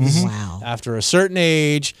 lives after a certain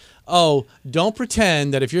age. Oh, don't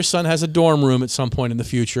pretend that if your son has a dorm room at some point in the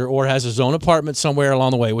future or has his own apartment somewhere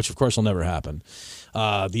along the way, which of course will never happen.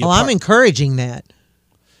 I'm encouraging that.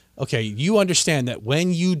 Okay, you understand that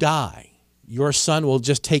when you die, your son will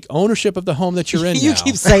just take ownership of the home that you're in You now.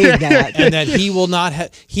 keep saying that. And that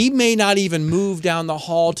he may not even move down the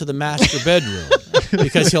hall to the master bedroom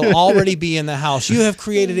because he'll already be in the house. You have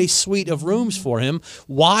created a suite of rooms for him.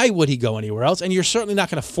 Why would he go anywhere else? And you're certainly not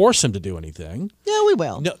going to force him to do anything. Yeah, we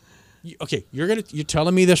will. No. Okay, you're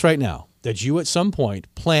telling me this right now, that you at some point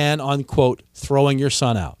plan on, quote, throwing your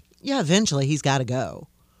son out. Yeah, eventually he's got to go.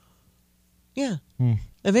 Yeah.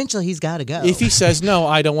 Eventually, he's got to go. If he says, no,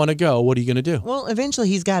 I don't want to go, what are you going to do? Well, eventually,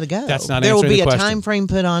 he's got to go. That's not There will answering be the a question. time frame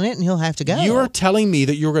put on it, and he'll have to go. You're telling me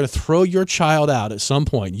that you're going to throw your child out at some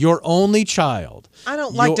point, your only child. I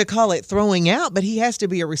don't like to call it throwing out, but he has to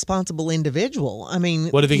be a responsible individual. I mean,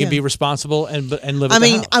 What if he can be responsible and live at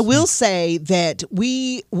the house? I will say that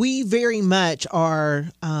we very much are,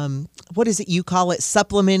 what is it you call it,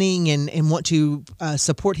 supplementing and want to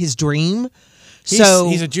support his dream.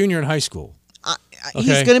 He's a junior in high school.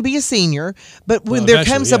 He's going to be a senior, but when there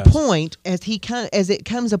comes a point, as it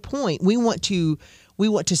comes a point, we want to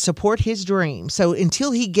support his dream. So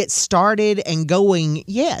until he gets started and going,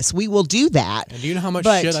 yes, we will do that. And do you know how much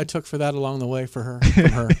shit I took for that along the way from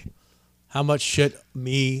her? How much shit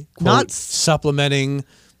quote, supplementing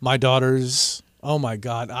my daughters. Oh my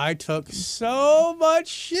God, I took so much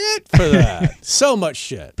shit for that. So much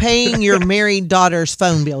shit. Paying your married daughter's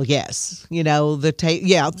phone bill, yes. You know, the things like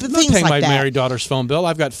that. I'm not paying my married daughter's phone bill.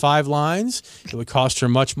 I've got 5 lines. It would cost her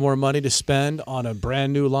much more money to spend on a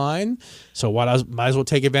brand new line. So I might as well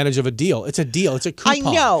take advantage of a deal. It's a deal. It's a coupon.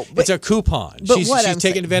 I know. It's a coupon. But She's I'm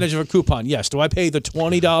taking advantage of a coupon. Yes. Do I pay the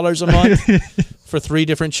 $20 a month for 3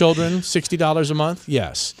 different children? $60 a month?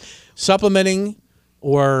 Yes. Supplementing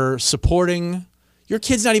or supporting. Your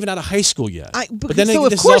kid's not even out of high school yet. But then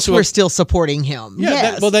of course we're still supporting him. Yeah.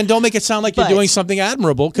 Yes. Well, then don't make it sound like you're doing something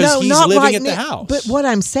admirable because he's living at the house. But what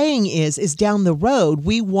I'm saying is down the road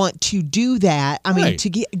we want to do that. I mean, to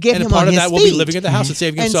get him on his feet. And part of that will be living at the house and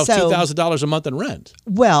saving himself $2,000 a month in rent.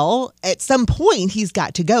 Well, at some point he's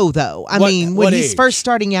got to go though. I mean, when he's first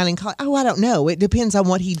starting out in college, I don't know. It depends on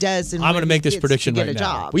what he does. And I'm going to make this prediction right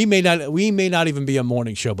now. Job. We may not even be a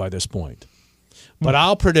morning show by this point, but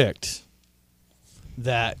I'll predict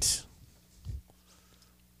that.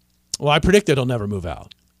 Well, I predict that he'll never move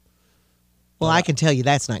out. Well, I can tell you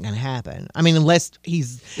that's not going to happen. I mean, unless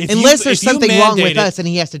there's something wrong with us and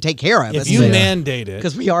he has to take care of us. If you mandate it,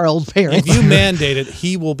 because we are old parents. If you mandate it,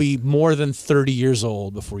 he will be more than 30 years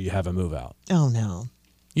old before you have him move out. Oh no!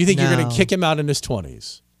 You think you're going to kick him out in his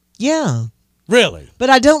 20s? Yeah. Really? But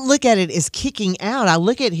I don't look at it as kicking out. I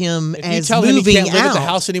look at him as moving out. You tell him he can't live at the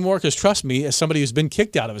house anymore, because trust me, as somebody who's been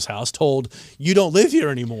kicked out of his house, told you don't live here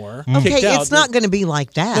anymore. Okay, it's not going to be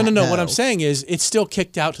like that. No. What I'm saying is it's still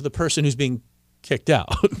kicked out to the person who's being kicked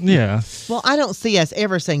out. Yeah. Well, I don't see us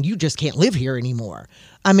ever saying you just can't live here anymore.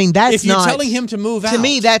 I mean, that's if you're telling him to move out. To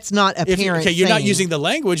me, that's not a parent. Okay, you're not using the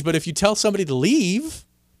language, but if you tell somebody to leave,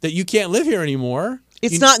 that you can't live here anymore.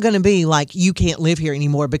 It's not going to be like you can't live here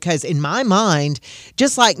anymore, because in my mind,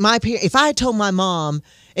 just like my parents, if I had told my mom,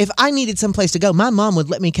 if I needed someplace to go, my mom would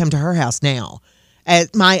let me come to her house now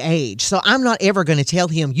at my age. So I'm not ever going to tell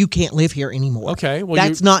him you can't live here anymore. Okay. Well,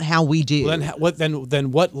 that's not how we do. Well, then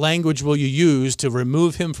what language will you use to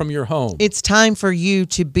remove him from your home? It's time for you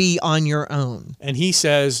to be on your own. And he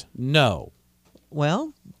says no.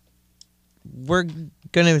 Well, we're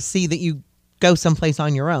going to see that you go someplace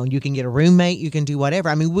on your own. You can get a roommate. You can do whatever.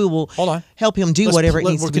 I mean, we will help him do whatever it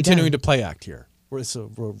needs to be done. We're continuing to play act here. It's a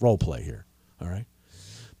role play here. All right.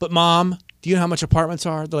 But Mom, do you know how much apartments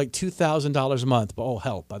are? They're like $2,000 a month. Oh,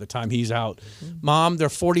 hell, by the time he's out. Mom, they're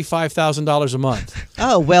 $45,000 a month.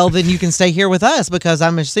 Oh, well, then you can stay here with us, because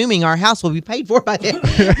I'm assuming our house will be paid for by then.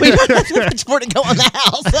 We don't have to much more to go on the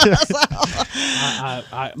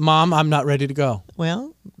house. Mom, I'm not ready to go.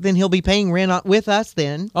 Well, then he'll be paying rent with us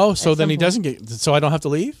then. Oh, so then he doesn't get, so I don't have to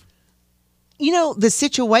leave? You know, the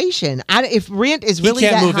situation, if rent is really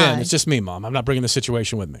that high. He can't move in. It's just me, Mom. I'm not bringing the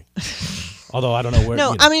situation with me. Although I don't know where.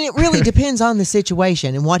 No, I mean, it really depends on the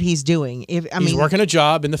situation and what he's doing. He's working a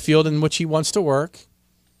job in the field in which he wants to work.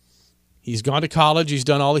 He's gone to college. He's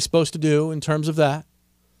done all he's supposed to do in terms of that.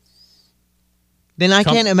 Then I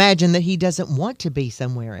can't imagine that he doesn't want to be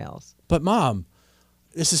somewhere else. But Mom,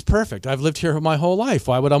 this is perfect. I've lived here my whole life.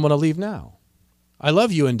 Why would I want to leave now? I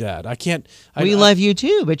love you and Dad. I can't. We love you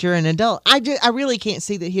too, but you're an adult. I really can't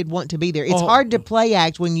see that he'd want to be there. It's hard to play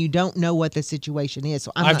act when you don't know what the situation is.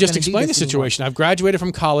 So I've just explained the situation. I've graduated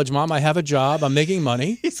from college, Mom. I have a job. I'm making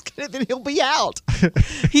money. Then he'll be out. Are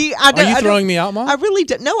you throwing me out, Mom? I really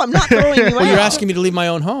don't. No, I'm not throwing you out. Well, you're asking me to leave my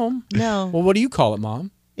own home. No. Well, what do you call it,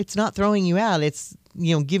 Mom? It's not throwing you out. It's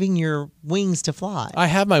giving your wings to fly. I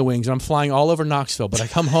have my wings, and I'm flying all over Knoxville, but I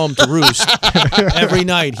come home to roost every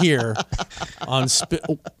night here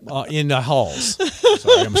in the halls.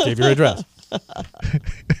 Sorry, I almost gave your address. What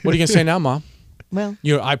are you going to say now, Mom? Well,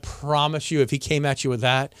 I promise you, if he came at you with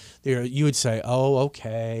that, you would say, "Oh,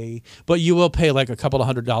 okay," but you will pay like a couple of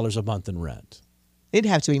 $100 a month in rent. It'd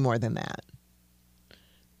have to be more than that.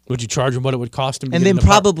 Would you charge him what it would cost him? To and get then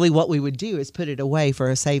probably what we would do is put it away for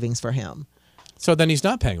a savings for him. So then he's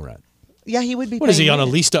not paying rent. Yeah, he would be. What is he paying on a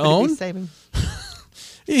rent, lease to but he'd be own? saving.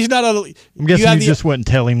 He's not on. I'm guessing you just wouldn't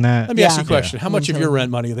tell him that. Let me ask you a Yeah. question: How much of Wouldn't your tell him.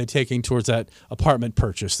 rent money are they taking towards that apartment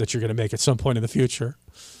purchase that you're going to make at some point in the future?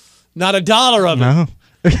 Not a dollar of it.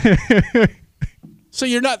 No. So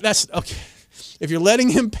you're not. That's okay. If you're letting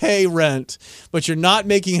him pay rent, but you're not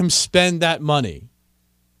making him spend that money,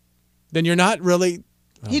 then you're not really.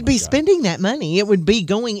 He'd be spending that money. It would be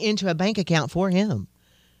going into a bank account for him.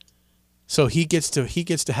 So he gets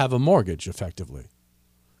to have a mortgage effectively,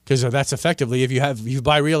 because that's effectively if you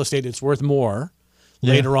buy real estate, it's worth more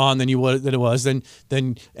later on than it was.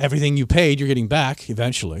 Then everything you paid, you're getting back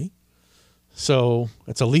eventually. So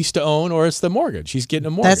it's a lease to own, or it's the mortgage. He's getting a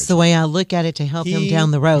mortgage. That's the way I look at it to help him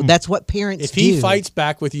down the road. That's what parents If do. he fights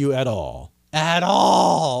back with you at all,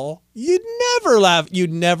 you'd never laugh.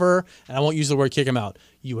 You'd never, and I won't use the word kick him out.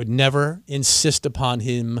 You would never insist upon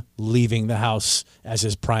him leaving the house as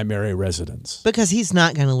his primary residence. Because he's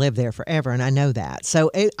not going to live there forever, and I know that.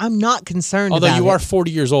 So I'm not concerned Although about you it. are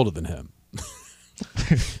 40 years older than him.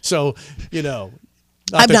 So, you know.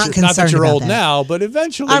 I'm not concerned Not that you're about old that. now, but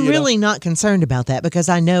eventually. I'm really not concerned about that because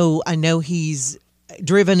I know he's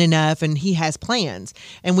driven enough and he has plans.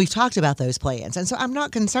 And we've talked about those plans. And so I'm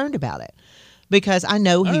not concerned about it because I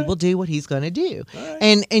know he will do what he's going to do.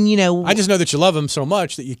 And you know. I just know that you love him so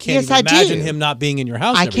much that you can't Yes, even I imagine do. him not being in your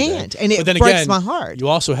house I every day. can't. And it But then breaks again, my heart. You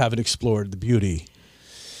also haven't explored the beauty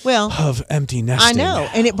of empty nesting. I know,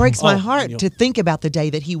 and it breaks my Oh, heart you know. to think about the day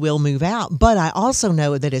that he will move out. But I also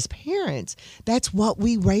know that as parents, that's what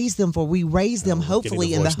we raise them for. We raise them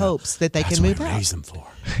hopefully in the hopes that they can move out. Raise them for.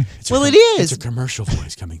 Well, it is. It's a commercial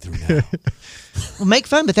voice coming through now. Well, make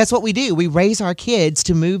fun, but that's what we do. We raise our kids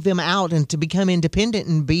to move them out and to become independent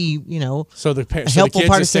and be, So the a kids helpful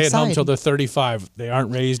part that of stay at home society. until they're 35, they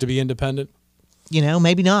aren't raised to be independent?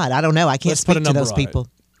 Maybe not. I don't know. I can't Let's put a speak to number those on it. people.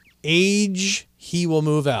 Age he will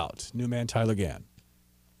move out. New man Tyler Gann.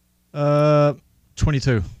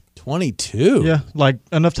 22. 22? Yeah, like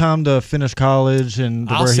enough time to finish college and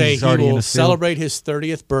I'll where say he's he already in will the field. celebrate his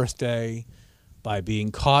 30th birthday by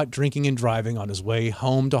being caught drinking and driving on his way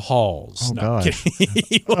home to Halls. Oh, No, I'm gosh.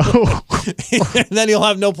 kidding. And then he'll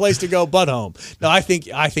have no place to go but home. No, I think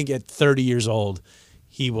at 30 years old,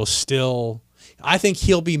 he will still. I think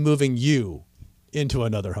he'll be moving you into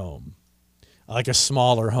another home, like a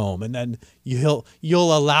smaller home, and then you'll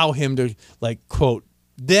allow him to quote.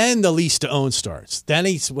 Then the lease to own starts. Then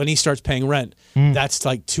when he starts paying rent, that's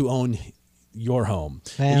like to own your home.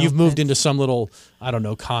 Well, and you've moved into some little, I don't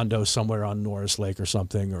know, condo somewhere on Norris Lake or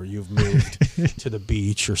something, or you've moved to the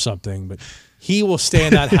beach or something. But he will stay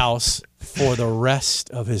in that house for the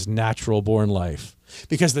rest of his natural born life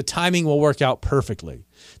because the timing will work out perfectly.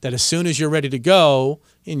 That as soon as you're ready to go,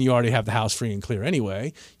 and you already have the house free and clear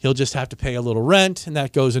anyway, he'll just have to pay a little rent, and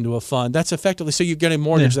that goes into a fund. That's effectively, so you're going to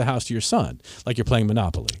mortgage the house to your son, like you're playing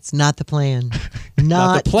Monopoly. It's not the plan.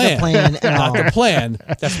 Not the plan. at all. Not the plan.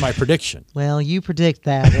 That's my prediction. Well, you predict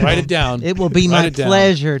that. Write it down. It will be Write my it down.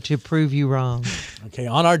 pleasure to prove you wrong. Okay,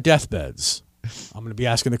 on our deathbeds, I'm going to be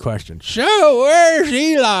asking the question, so where's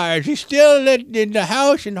Eli? Is he still in the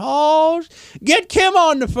house in Halls? Get Kim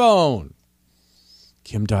on the phone.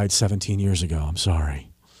 Kim died 17 years ago. I'm sorry.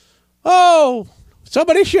 Oh,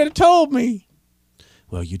 somebody should have told me.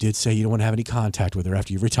 Well, you did say you don't want to have any contact with her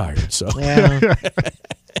after you've retired. So, Yeah.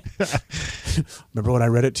 remember when I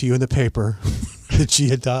read it to you in the paper that she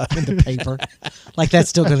had died? In the paper. Like that's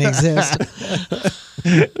still going to exist.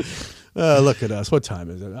 Look at us. What time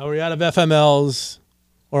is it? Are we out of FMLs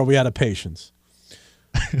or are we out of patience?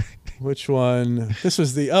 Which one? This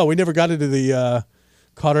was we never got into the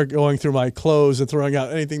caught her going through my clothes and throwing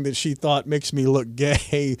out anything that she thought makes me look gay.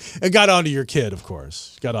 It got onto your kid, of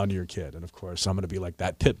course. Got onto your kid. And, of course, I'm going to be like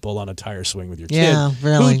that pit bull on a tire swing with your kid. Yeah,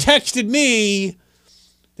 really. Who texted me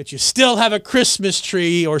that you still have a Christmas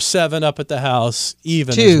tree or 7 up at the house,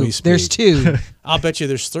 even as we speak. There's 2. I'll bet you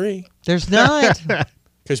there's 3. There's not.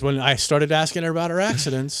 Because when I started asking her about her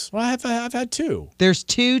accidents, well, I've had 2. There's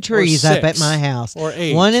 2 trees up at my house. Or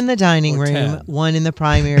 8. One in the dining or room, 10. one in the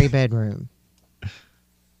primary bedroom.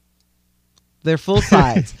 They're full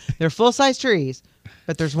size. They're full size trees,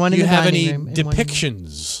 but there's one in Do the you have dining any room. and one in the-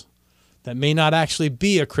 depictions that may not actually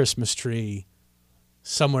be a Christmas tree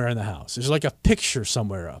somewhere in the house? Is there like a picture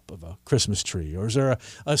somewhere up of a Christmas tree? Or is there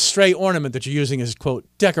a stray ornament that you're using as, quote,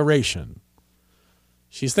 decoration?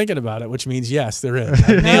 She's thinking about it, which means yes, there is.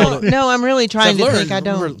 I nailed it. No, I'm really trying to I've think. I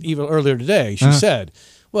remember don't. even earlier today, she said,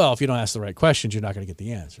 well, if you don't ask the right questions, you're not going to get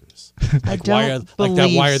the answers. Like, why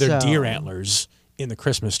are there so. deer antlers in the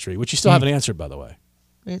Christmas tree? Which you still haven't answered, by the way.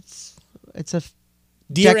 It's a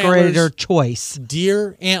decorator choice.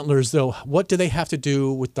 Deer antlers, though, what do they have to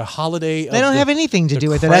do with the holiday? They don't have anything to do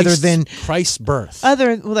with it other than Christ's birth. Well,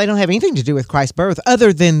 they don't have anything to do with Christ's birth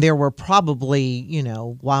other than there were probably,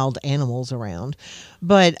 wild animals around.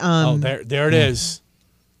 But there it is.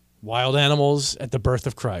 Wild animals at the birth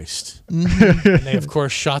of Christ. Mm-hmm. And they, of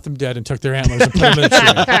course, shot them dead and took their antlers and put them in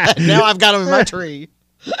the tree. Now I've got them in my tree.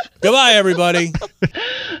 Goodbye, everybody.